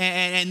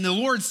 And the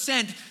Lord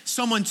sent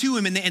someone to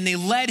him, and they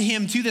led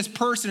him to this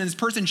person, and this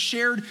person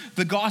shared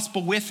the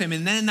gospel with him.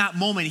 And then in that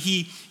moment,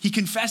 he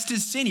confessed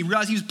his sin. He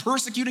realized he was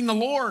persecuting the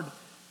Lord.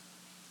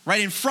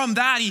 Right? And from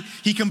that,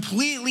 he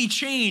completely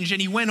changed,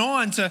 and he went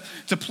on to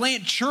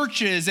plant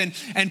churches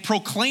and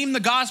proclaim the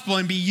gospel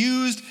and be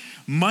used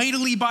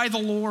mightily by the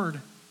Lord.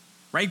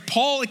 Right?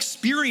 Paul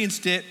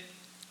experienced it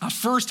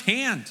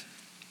firsthand.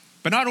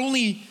 But not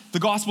only the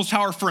gospel's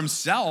power for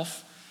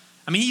himself,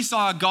 I mean, he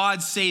saw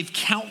God save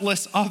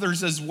countless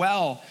others as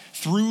well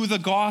through the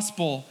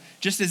gospel,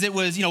 just as it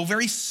was,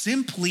 very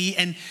simply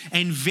and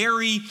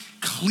very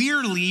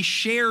clearly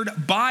shared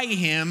by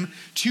him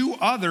to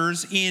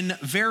others in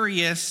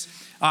various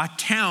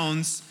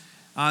towns.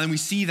 And we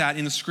see that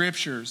in the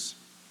scriptures.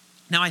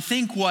 Now, I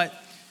think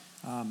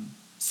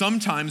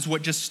sometimes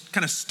what just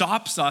kind of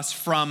stops us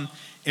from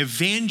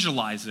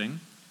evangelizing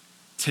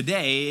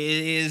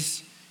today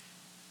is,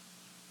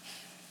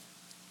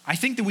 I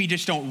think that we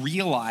just don't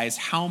realize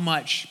how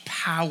much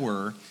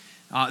power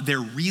there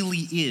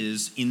really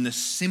is in the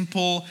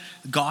simple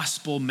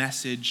gospel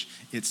message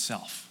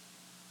itself.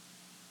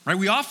 Right?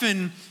 We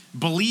often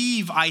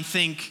believe, I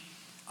think,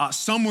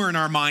 somewhere in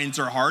our minds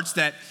or hearts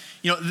that,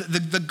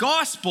 the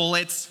gospel,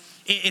 it's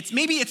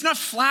maybe it's not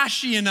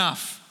flashy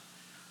enough.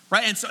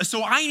 right? And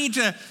so I need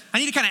to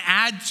kind of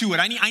add to it.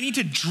 I need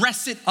to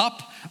dress it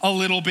up a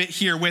little bit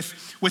here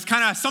with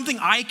kind of something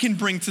I can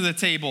bring to the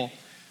table,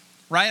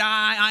 right?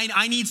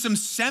 I need some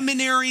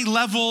seminary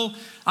level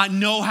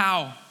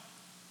know-how,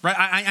 right?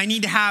 I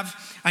need to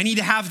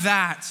have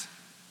that,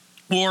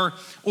 or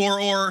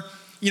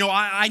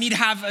I need to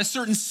have a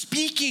certain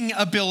speaking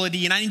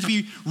ability, and I need to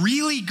be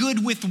really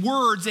good with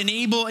words and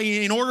able,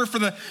 in order for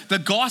the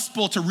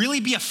gospel to really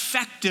be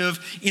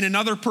effective in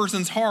another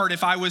person's heart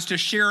if I was to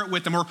share it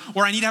with them, or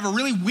I need to have a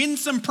really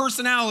winsome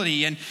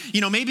personality. And,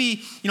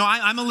 maybe,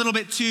 I'm a little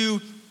bit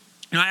too,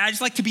 I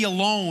just like to be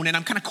alone, and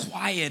I'm kind of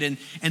quiet, and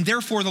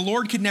therefore the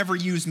Lord could never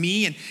use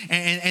me,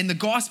 and the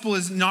gospel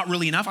is not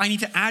really enough. I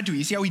need to add to it.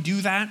 You see how we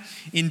do that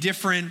in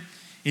different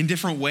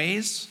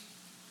ways?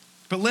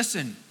 But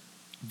listen,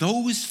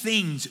 those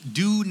things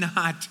do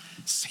not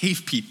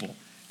save people.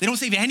 They don't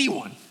save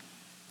anyone,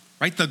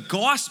 right? The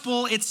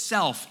gospel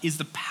itself is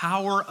the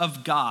power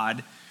of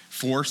God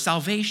for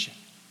salvation.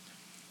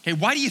 Okay,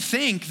 why do you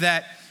think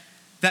that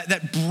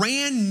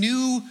brand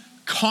new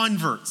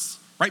converts,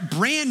 right,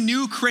 brand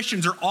new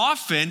Christians are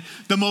often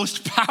the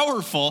most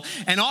powerful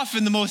and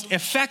often the most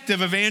effective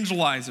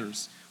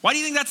evangelizers? Why do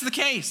you think that's the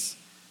case?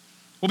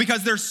 Well,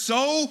 because they're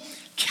so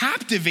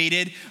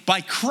captivated by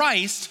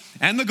Christ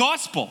and the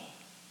gospel.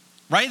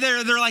 Right?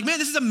 They're like, man,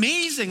 this is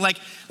amazing. Like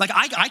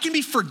I can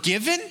be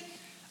forgiven.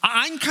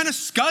 I'm kind of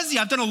scuzzy.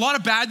 I've done a lot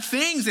of bad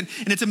things. And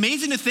it's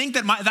amazing to think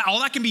that all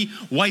that can be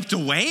wiped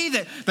away,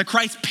 that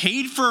Christ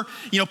paid for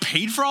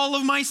all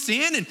of my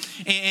sin.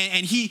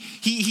 And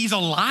he's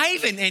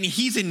alive and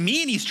he's in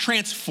me and he's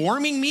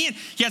transforming me. And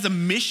he has a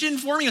mission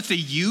for me. It's to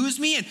use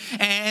me.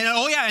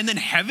 And then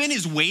heaven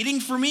is waiting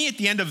for me at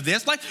the end of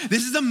this life.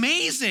 This is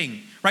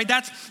amazing. Right?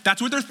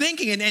 That's what they're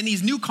thinking. And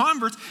these new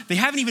converts, they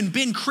haven't even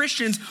been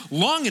Christians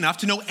long enough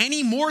to know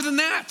any more than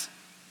that.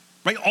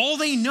 Right? All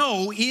they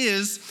know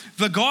is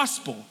the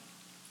gospel.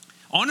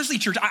 Honestly,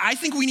 church, I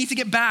think we need to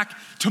get back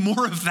to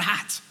more of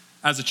that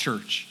as a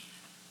church.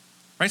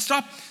 Right?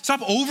 Stop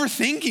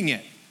overthinking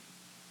it.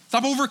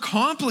 Stop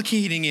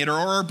overcomplicating it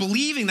or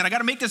believing that I got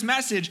to make this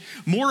message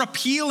more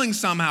appealing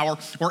somehow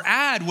or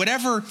add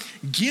whatever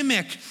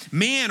gimmick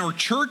man or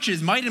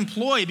churches might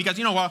employ because,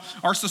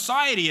 our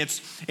society,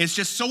 it's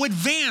just so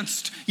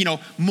advanced,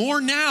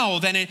 more now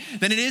than it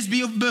is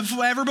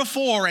ever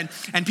before. And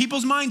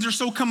people's minds are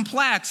so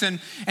complex and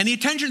the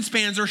attention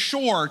spans are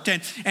short.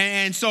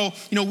 And so,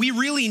 we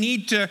really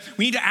need to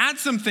add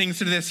some things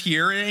to this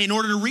here in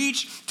order to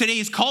reach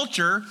today's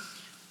culture.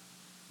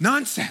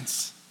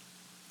 Nonsense.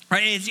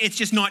 Right? It's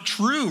just not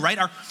true, right?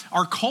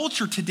 Our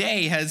culture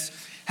today has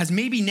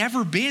maybe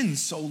never been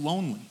so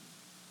lonely.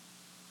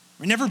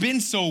 We've never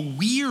been so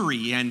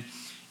weary and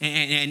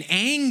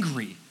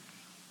angry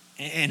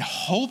and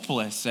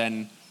hopeless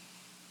and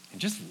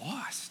just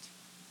lost.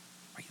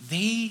 Right?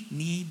 They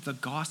need the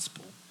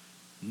gospel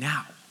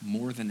now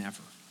more than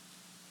ever.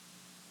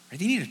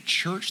 Right? They need a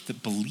church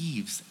that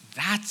believes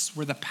that's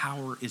where the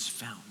power is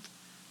found.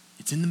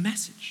 It's in the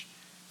message.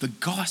 The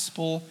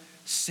gospel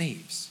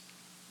saves.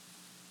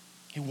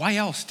 And why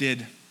else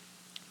did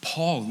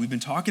Paul, who we've been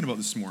talking about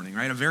this morning,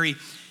 right? A very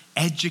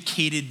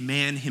educated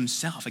man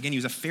himself. Again, he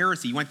was a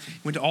Pharisee. He went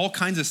to all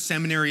kinds of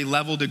seminary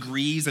level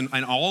degrees and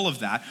all of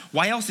that.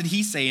 Why else did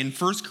he say in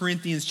 1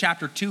 Corinthians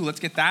chapter 2, let's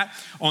get that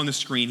on the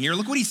screen here.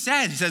 Look what he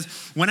says. He says,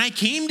 when I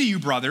came to you,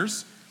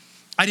 brothers,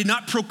 I did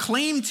not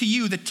proclaim to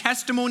you the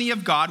testimony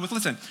of God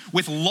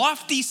with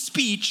lofty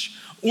speech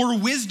or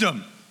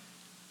wisdom.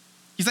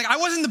 He's like, I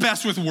wasn't the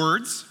best with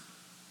words.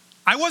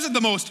 I wasn't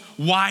the most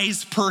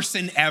wise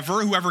person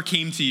ever, whoever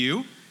came to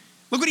you.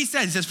 Look what he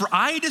says. He says, for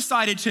I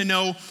decided to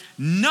know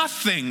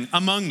nothing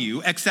among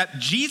you except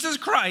Jesus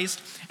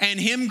Christ and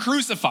him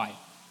crucified.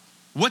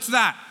 What's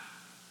that?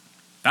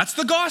 That's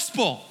the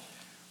gospel.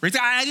 Right?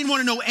 I didn't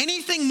want to know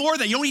anything more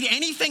than you don't need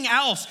anything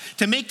else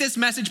to make this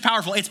message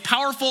powerful. It's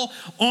powerful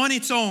on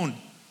its own.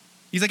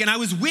 He's like, and I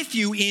was with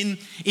you in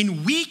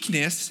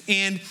weakness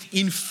and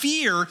in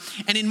fear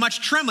and in much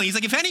trembling. He's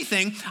like, if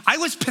anything, I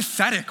was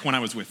pathetic when I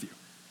was with you.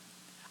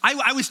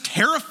 I was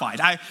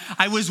terrified.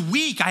 I was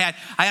weak. I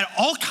had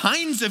all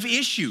kinds of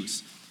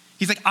issues.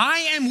 He's like, I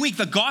am weak.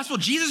 The gospel,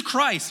 Jesus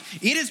Christ,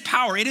 it is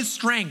power, it is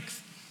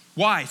strength.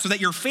 Why? So that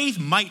your faith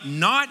might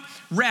not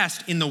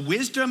rest in the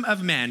wisdom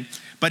of men,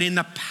 but in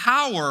the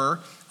power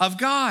of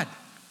God.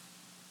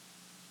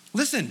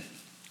 Listen,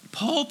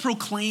 Paul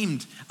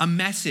proclaimed a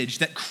message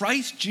that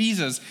Christ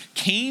Jesus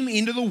came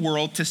into the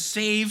world to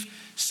save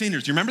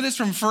sinners. You remember this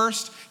from 1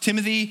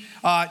 Timothy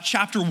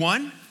chapter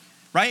 1?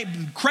 Right?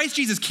 Christ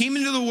Jesus came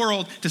into the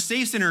world to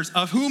save sinners,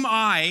 of whom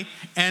I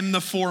am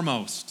the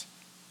foremost.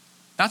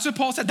 That's what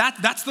Paul said.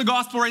 That's the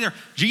gospel right there.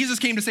 Jesus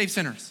came to save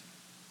sinners.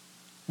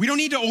 We don't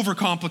need to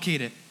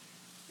overcomplicate it.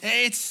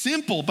 It's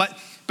simple, but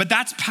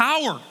that's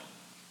power,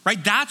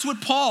 right? That's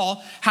what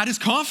Paul had his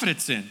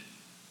confidence in.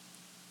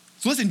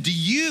 So listen, do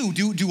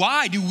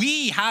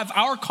we have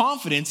our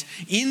confidence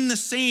in the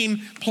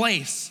same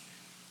place?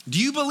 Do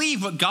you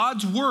believe what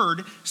God's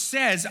word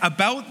says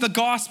about the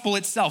gospel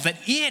itself, that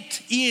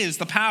it is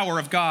the power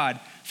of God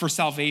for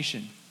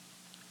salvation?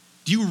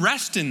 Do you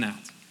rest in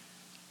that?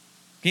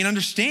 In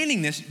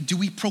understanding this, do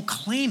we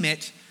proclaim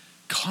it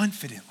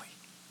confidently?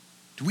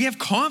 Do we have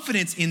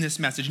confidence in this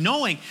message,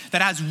 knowing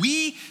that as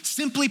we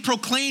simply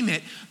proclaim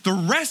it, the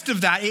rest of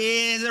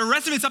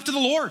it's up to the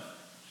Lord.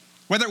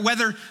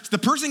 Whether the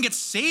person gets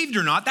saved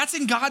or not, that's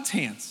in God's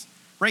hands,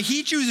 right?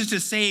 He chooses to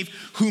save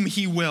whom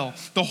he will.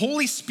 The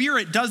Holy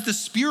Spirit does the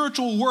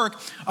spiritual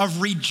work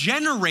of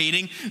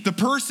regenerating the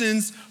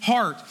person's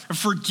heart, of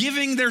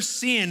forgiving their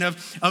sin,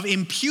 of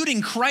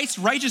imputing Christ's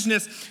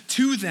righteousness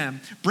to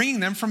them, bringing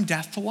them from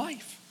death to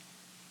life.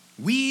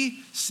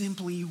 We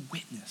simply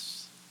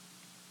witness.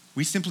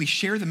 We simply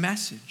share the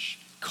message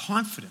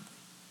confidently,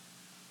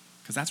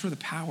 because that's where the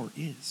power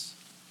is.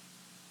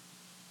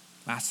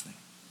 Last thing.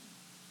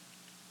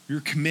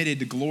 We're committed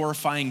to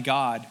glorifying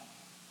God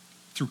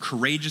through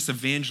courageous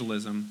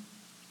evangelism,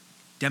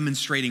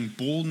 demonstrating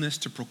boldness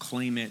to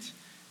proclaim it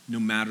no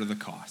matter the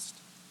cost.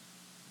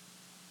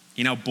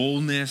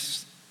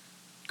 Boldness,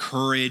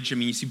 courage,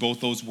 you see both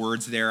those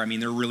words there.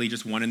 They're really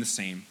just one and the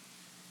same.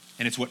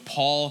 And it's what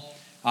Paul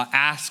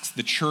asks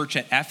the church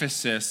at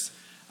Ephesus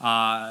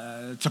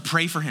to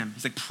pray for him.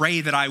 He's like,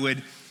 pray that I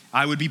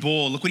would be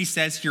bold. Look what he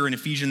says here in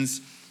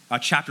Ephesians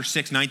chapter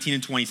 6, 19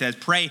 and 20. He says,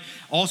 pray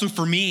also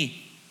for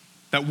me,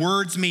 that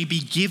words may be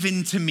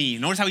given to me.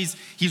 Notice how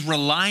he's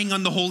relying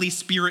on the Holy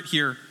Spirit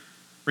here.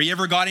 Right? You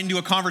ever got into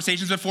a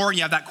conversation before and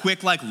you have that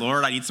quick,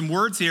 Lord, I need some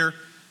words here.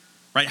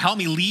 Right? Help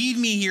me, lead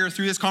me here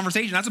through this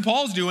conversation. That's what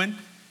Paul's doing.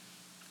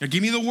 Now,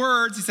 give me the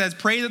words. He says,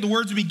 pray that the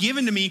words would be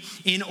given to me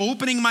in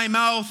opening my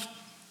mouth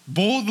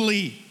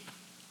boldly.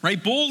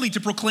 Right? Boldly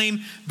to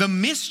proclaim the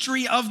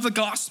mystery of the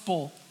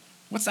gospel.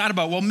 What's that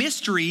about? Well,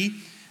 mystery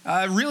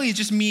really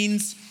just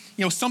means,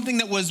 something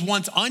that was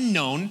once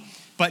unknown,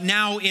 but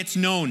now it's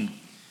known.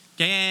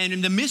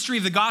 And the mystery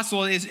of the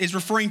gospel is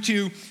referring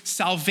to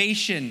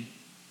salvation,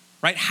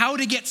 right? How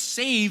to get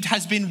saved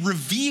has been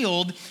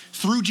revealed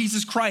through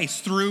Jesus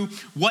Christ, through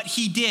what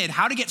he did.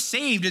 How to get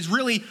saved is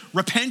really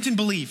repent and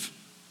believe,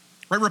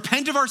 right?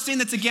 Repent of our sin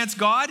that's against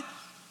God,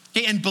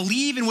 and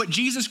believe in what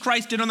Jesus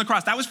Christ did on the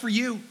cross. That was for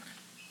you.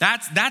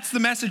 That's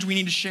the message we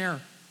need to share,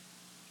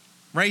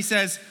 right? He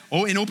says,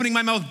 in opening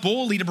my mouth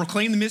boldly to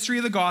proclaim the mystery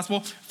of the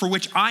gospel, for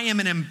which I am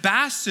an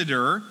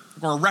ambassador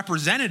or a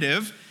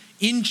representative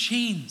in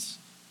chains.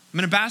 I'm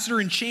an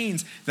ambassador in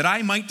chains that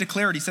I might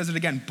declare it. He says it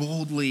again,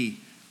 boldly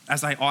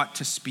as I ought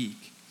to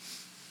speak.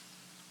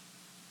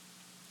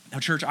 Now,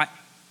 church, I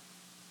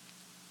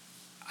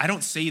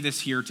don't say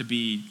this here to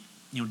be,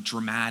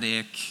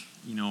 dramatic,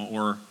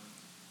 or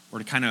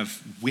to kind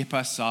of whip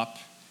us up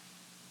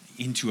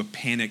into a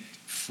panic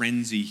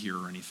frenzy here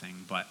or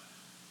anything, but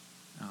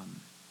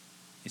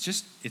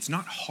it's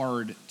not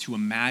hard to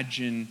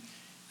imagine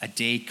a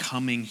day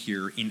coming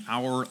here in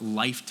our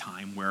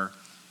lifetime where,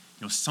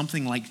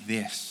 something like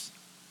this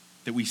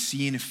that we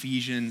see in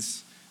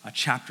Ephesians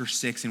chapter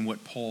 6 and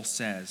what Paul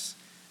says,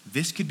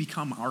 this could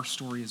become our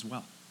story as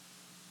well.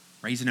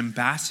 Right? He's an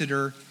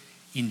ambassador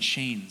in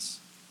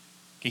chains.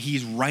 Okay,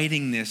 he's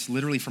writing this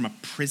literally from a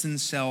prison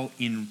cell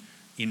in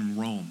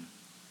Rome.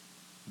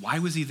 Why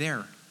was he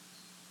there?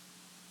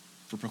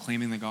 For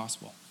proclaiming the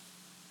gospel.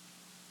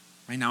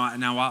 Right?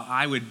 Now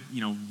I would,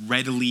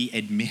 readily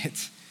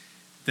admit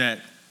that,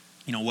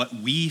 what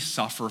we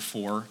suffer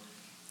for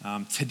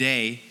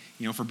today,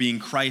 for being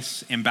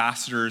Christ's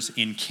ambassadors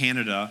in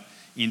Canada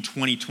in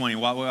 2020.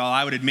 Well,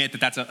 I would admit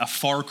that that's a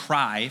far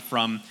cry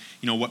from,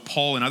 what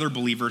Paul and other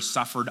believers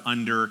suffered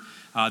under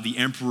the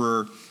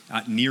Emperor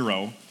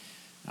Nero.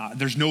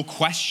 There's no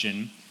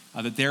question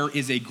that there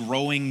is a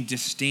growing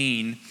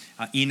disdain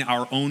in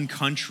our own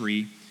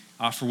country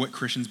for what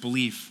Christians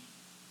believe.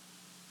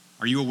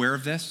 Are you aware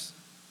of this?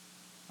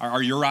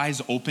 Are your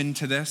eyes open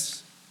to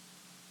this?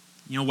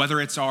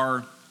 Whether it's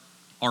our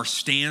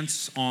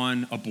stance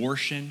on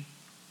abortion,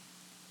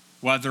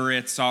 whether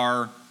it's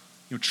our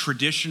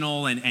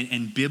traditional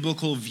and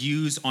biblical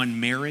views on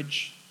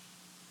marriage,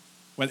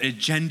 whether it's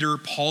gender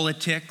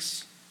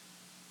politics,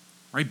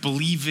 right?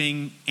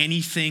 Believing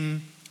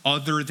anything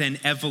other than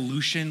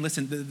evolution.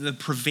 Listen, the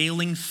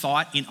prevailing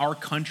thought in our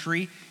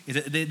country is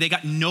that they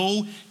got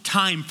no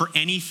time for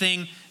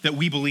anything that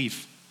we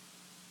believe.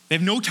 They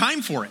have no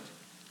time for it,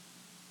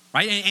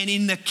 right? And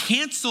in the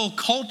cancel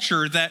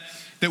culture that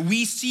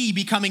we see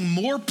becoming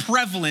more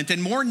prevalent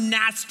and more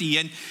nasty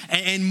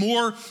and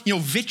more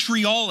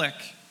vitriolic,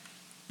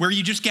 where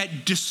you just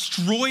get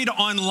destroyed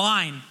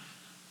online,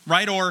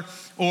 right? Or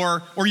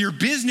your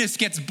business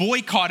gets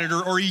boycotted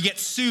or you get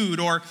sued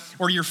or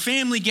your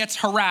family gets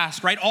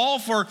harassed, right? All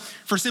for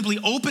simply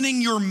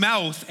opening your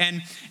mouth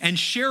and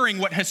sharing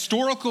what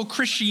historical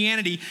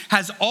Christianity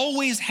has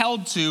always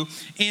held to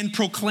and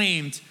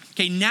proclaimed.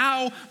 Okay,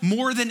 now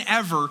more than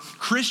ever,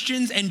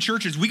 Christians and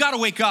churches, we got to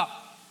wake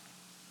up.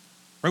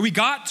 Right? We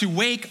got to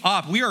wake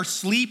up. We are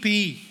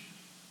sleepy.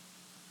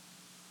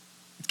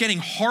 It's getting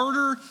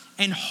harder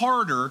and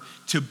harder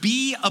to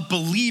be a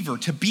believer,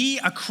 to be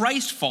a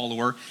Christ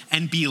follower,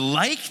 and be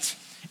liked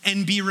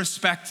and be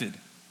respected.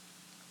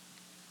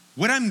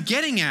 What I'm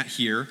getting at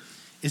here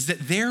is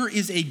that there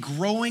is a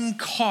growing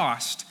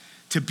cost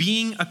to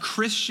being a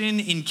Christian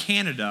in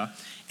Canada,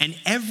 and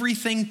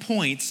everything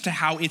points to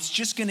how it's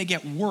just going to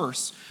get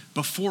worse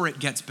before it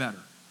gets better.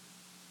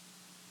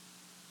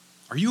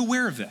 Are you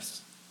aware of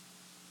this?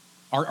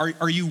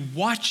 Are you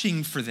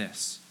watching for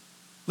this?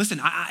 Listen,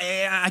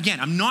 again,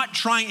 I'm not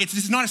trying, this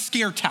is not a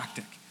scare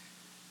tactic.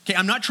 Okay,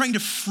 I'm not trying to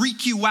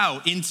freak you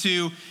out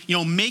into,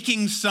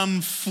 making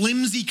some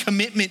flimsy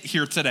commitment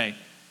here today.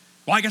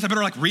 Well, I guess I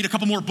better read a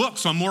couple more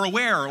books so I'm more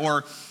aware,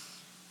 or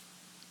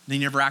they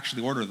never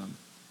actually order them.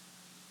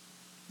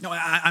 No,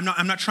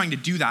 I'm not trying to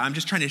do that. I'm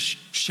just trying to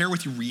share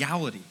with you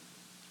reality.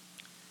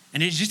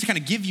 And it's just to kind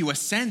of give you a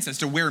sense as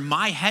to where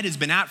my head has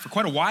been at for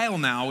quite a while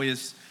now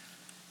is,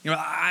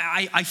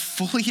 I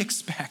fully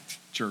expect,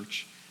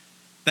 church,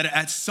 that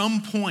at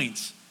some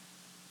point,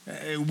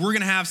 we're going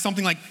to have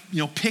something like,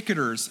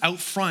 picketers out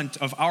front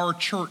of our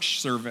church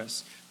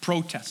service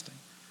protesting.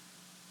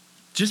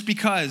 Just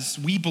because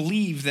we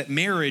believe that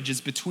marriage is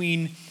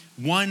between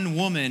one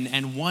woman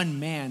and one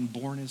man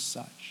born as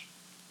such.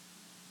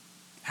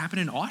 It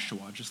happened in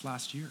Oshawa just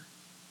last year.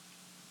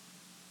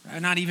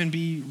 I'd not even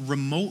be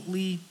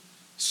remotely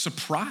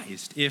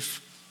surprised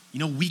if,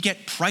 we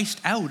get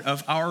priced out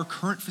of our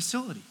current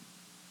facility.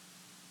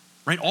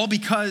 Right? All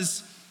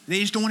because they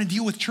just don't want to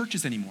deal with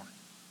churches anymore.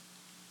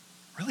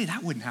 Really,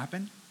 that wouldn't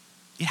happen.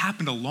 It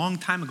happened a long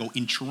time ago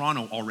in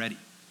Toronto already.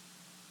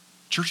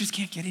 Churches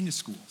can't get into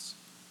schools.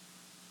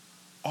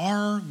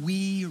 Are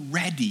we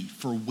ready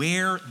for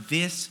where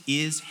this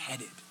is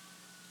headed?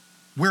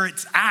 Where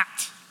it's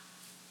at?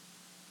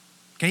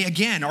 Okay,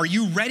 again, are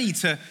you ready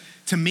to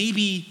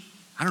maybe,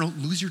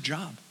 lose your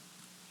job?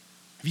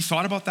 Have you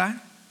thought about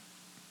that?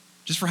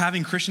 Just for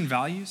having Christian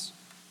values?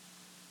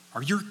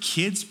 Are your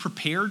kids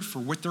prepared for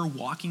what they're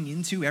walking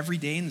into every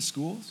day in the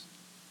schools?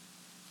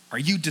 Are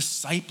you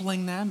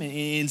discipling them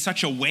in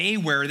such a way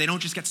where they don't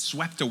just get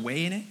swept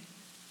away in it?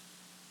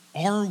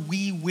 Are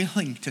we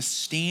willing to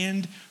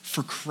stand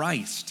for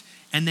Christ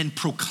and then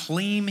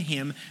proclaim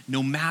him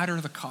no matter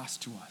the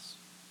cost to us?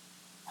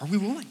 Are we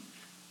willing?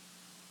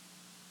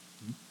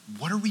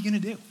 What are we going to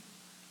do?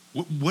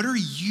 What are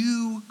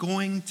you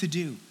going to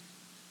do?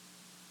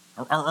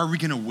 Are we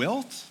going to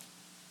wilt?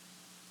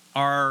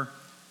 Are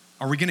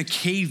we going to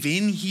cave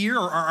in here?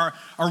 Or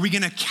are we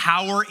going to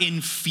cower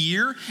in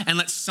fear and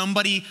let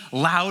somebody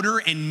louder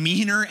and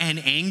meaner and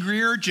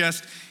angrier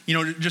just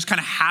kind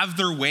of have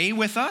their way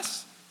with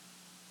us?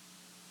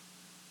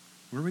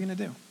 What are we going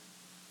to do?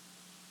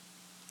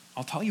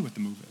 I'll tell you what the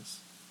move is.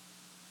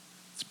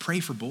 Let's pray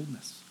for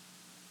boldness.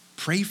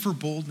 Pray for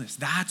boldness.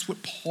 That's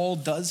what Paul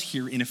does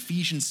here in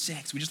Ephesians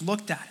 6. We just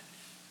looked at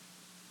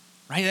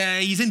it.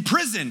 Right? He's in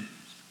prison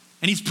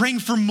and he's praying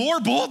for more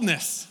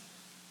boldness.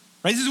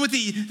 Right? This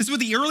is what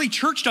the early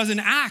church does in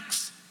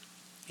Acts.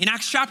 In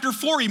Acts chapter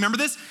 4, you remember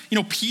this?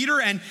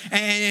 Peter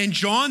and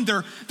John,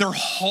 they're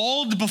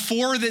hauled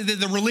before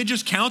the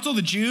religious council,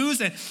 the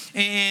Jews,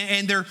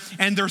 and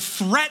they're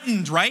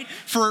threatened, right,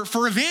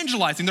 for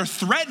evangelizing. They're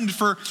threatened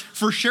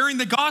for sharing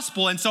the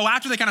gospel. And so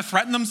after they kind of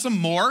threaten them some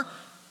more,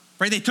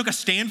 right, they took a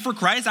stand for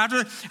Christ.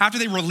 After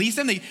they release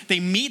them, they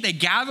meet, they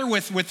gather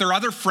with their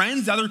other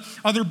friends,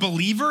 other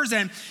believers,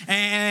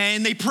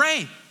 and they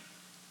pray.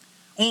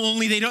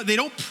 Only they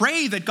don't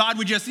pray that God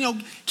would just,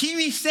 keep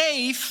me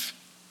safe.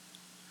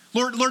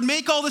 Lord,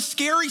 make all the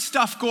scary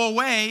stuff go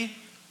away.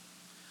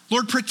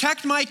 Lord,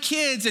 protect my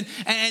kids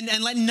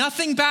and let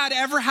nothing bad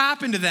ever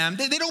happen to them.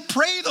 They don't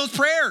pray those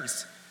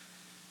prayers.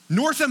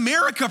 North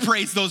America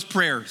prays those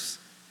prayers.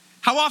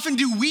 How often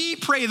do we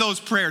pray those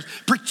prayers?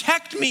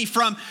 Protect me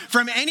from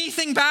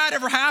anything bad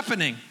ever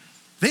happening.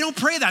 They don't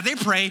pray that. They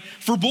pray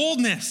for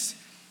boldness.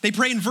 They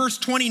pray in verse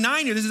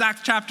 29 here. This is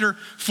Acts chapter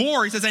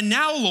 4. He says, and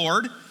now,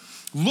 Lord,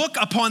 look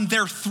upon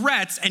their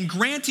threats and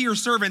grant to your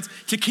servants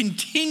to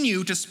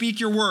continue to speak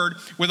your word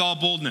with all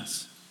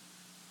boldness.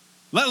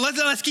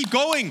 Let's keep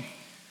going.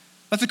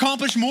 Let's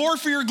accomplish more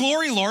for your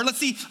glory, Lord. Let's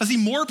see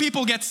more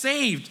people get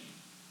saved.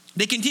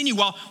 They continue,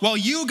 while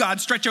you,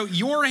 God, stretch out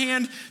your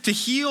hand to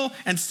heal,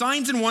 and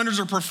signs and wonders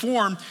are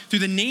performed through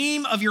the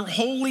name of your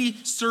holy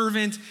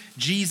servant,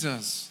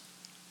 Jesus.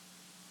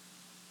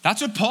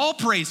 That's what Paul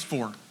prays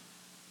for.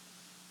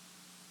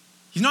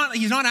 He's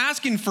not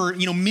asking for,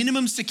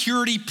 minimum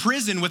security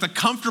prison with a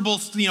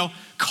comfortable,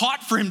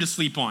 cot for him to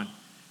sleep on.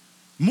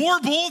 More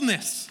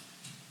boldness.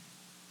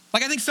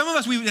 Like I think some of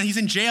us, he's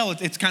in jail,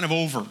 it's kind of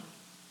over.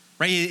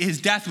 Right? His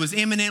death was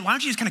imminent. Why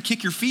don't you just kind of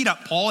kick your feet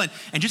up, Paul,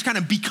 and just kind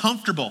of be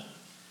comfortable?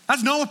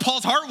 That's not what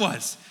Paul's heart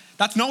was.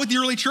 That's not what the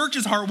early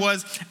church's heart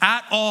was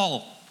at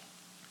all.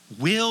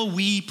 Will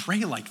we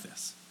pray like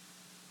this?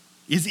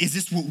 Is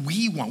this what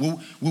we want?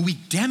 Will we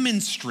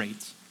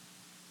demonstrate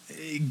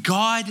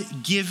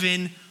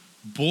God-given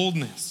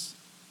boldness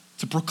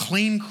to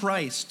proclaim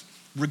Christ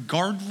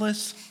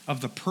regardless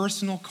of the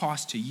personal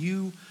cost to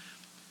you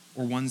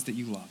or ones that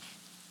you love?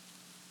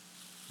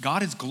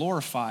 God is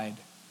glorified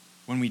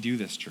when we do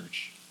this,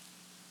 church.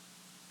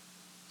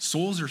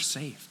 Souls are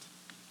saved.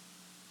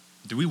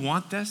 Do we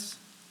want this?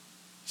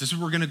 Is this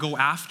what we're going to go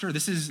after?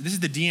 This is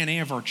the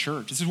DNA of our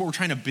church. This is what we're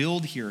trying to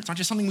build here. It's not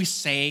just something we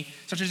say.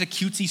 It's not just a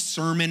cutesy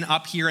sermon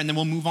up here and then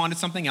we'll move on to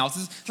something else.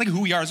 It's like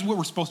who we are. This is what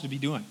we're supposed to be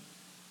doing.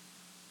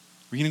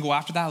 We're going to go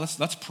after that?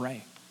 Let's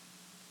pray.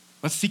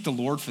 Let's seek the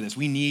Lord for this.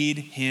 We need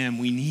him.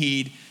 We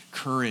need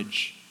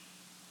courage.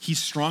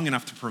 He's strong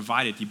enough to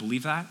provide it. Do you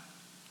believe that?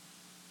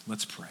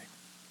 Let's pray.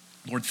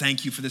 Lord,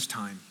 thank you for this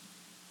time.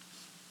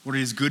 Lord,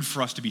 it is good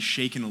for us to be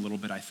shaken a little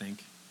bit, I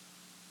think.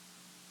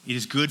 It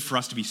is good for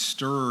us to be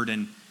stirred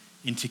and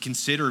to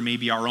consider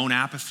maybe our own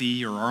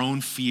apathy or our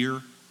own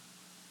fear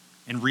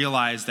and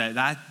realize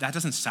that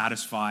doesn't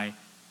satisfy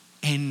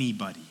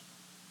anybody.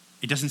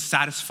 It doesn't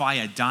satisfy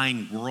a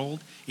dying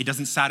world. It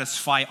doesn't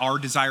satisfy our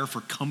desire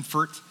for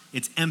comfort.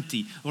 It's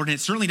empty. Lord, and it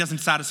certainly doesn't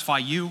satisfy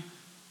you.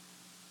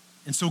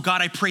 And so,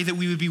 God, I pray that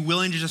we would be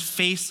willing to just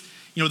face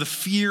the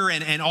fear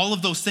and all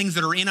of those things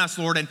that are in us,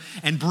 Lord,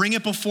 and bring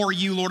it before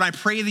you, Lord. I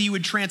pray that you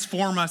would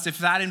transform us if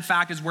that, in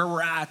fact, is where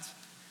we're at.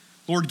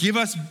 Lord, give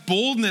us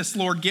boldness,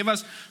 Lord. Give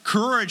us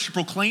courage to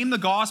proclaim the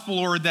gospel,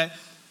 Lord, that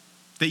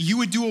you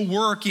would do a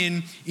work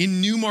in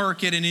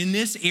Newmarket and in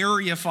this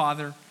area,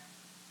 Father.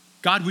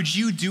 God, would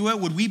you do it?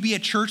 Would we be a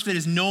church that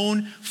is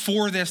known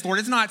for this, Lord?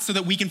 It's not so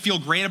that we can feel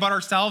great about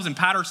ourselves and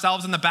pat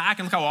ourselves in the back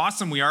and look how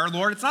awesome we are,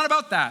 Lord. It's not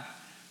about that.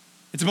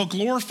 It's about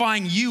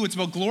glorifying you. It's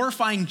about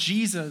glorifying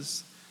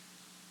Jesus.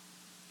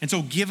 And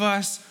so give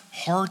us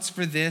hearts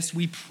for this,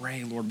 we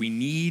pray, Lord. We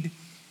need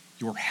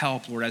your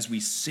help, Lord, as we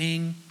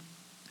sing.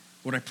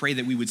 Lord, I pray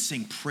that we would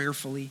sing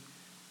prayerfully.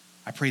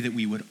 I pray that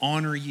we would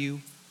honor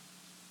you.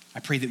 I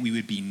pray that we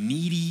would be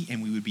needy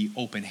and we would be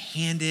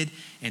open-handed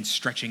and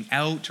stretching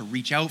out to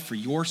reach out for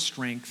your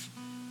strength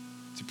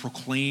to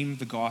proclaim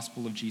the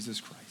gospel of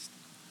Jesus Christ.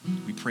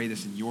 We pray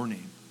this in your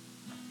name.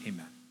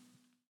 Amen.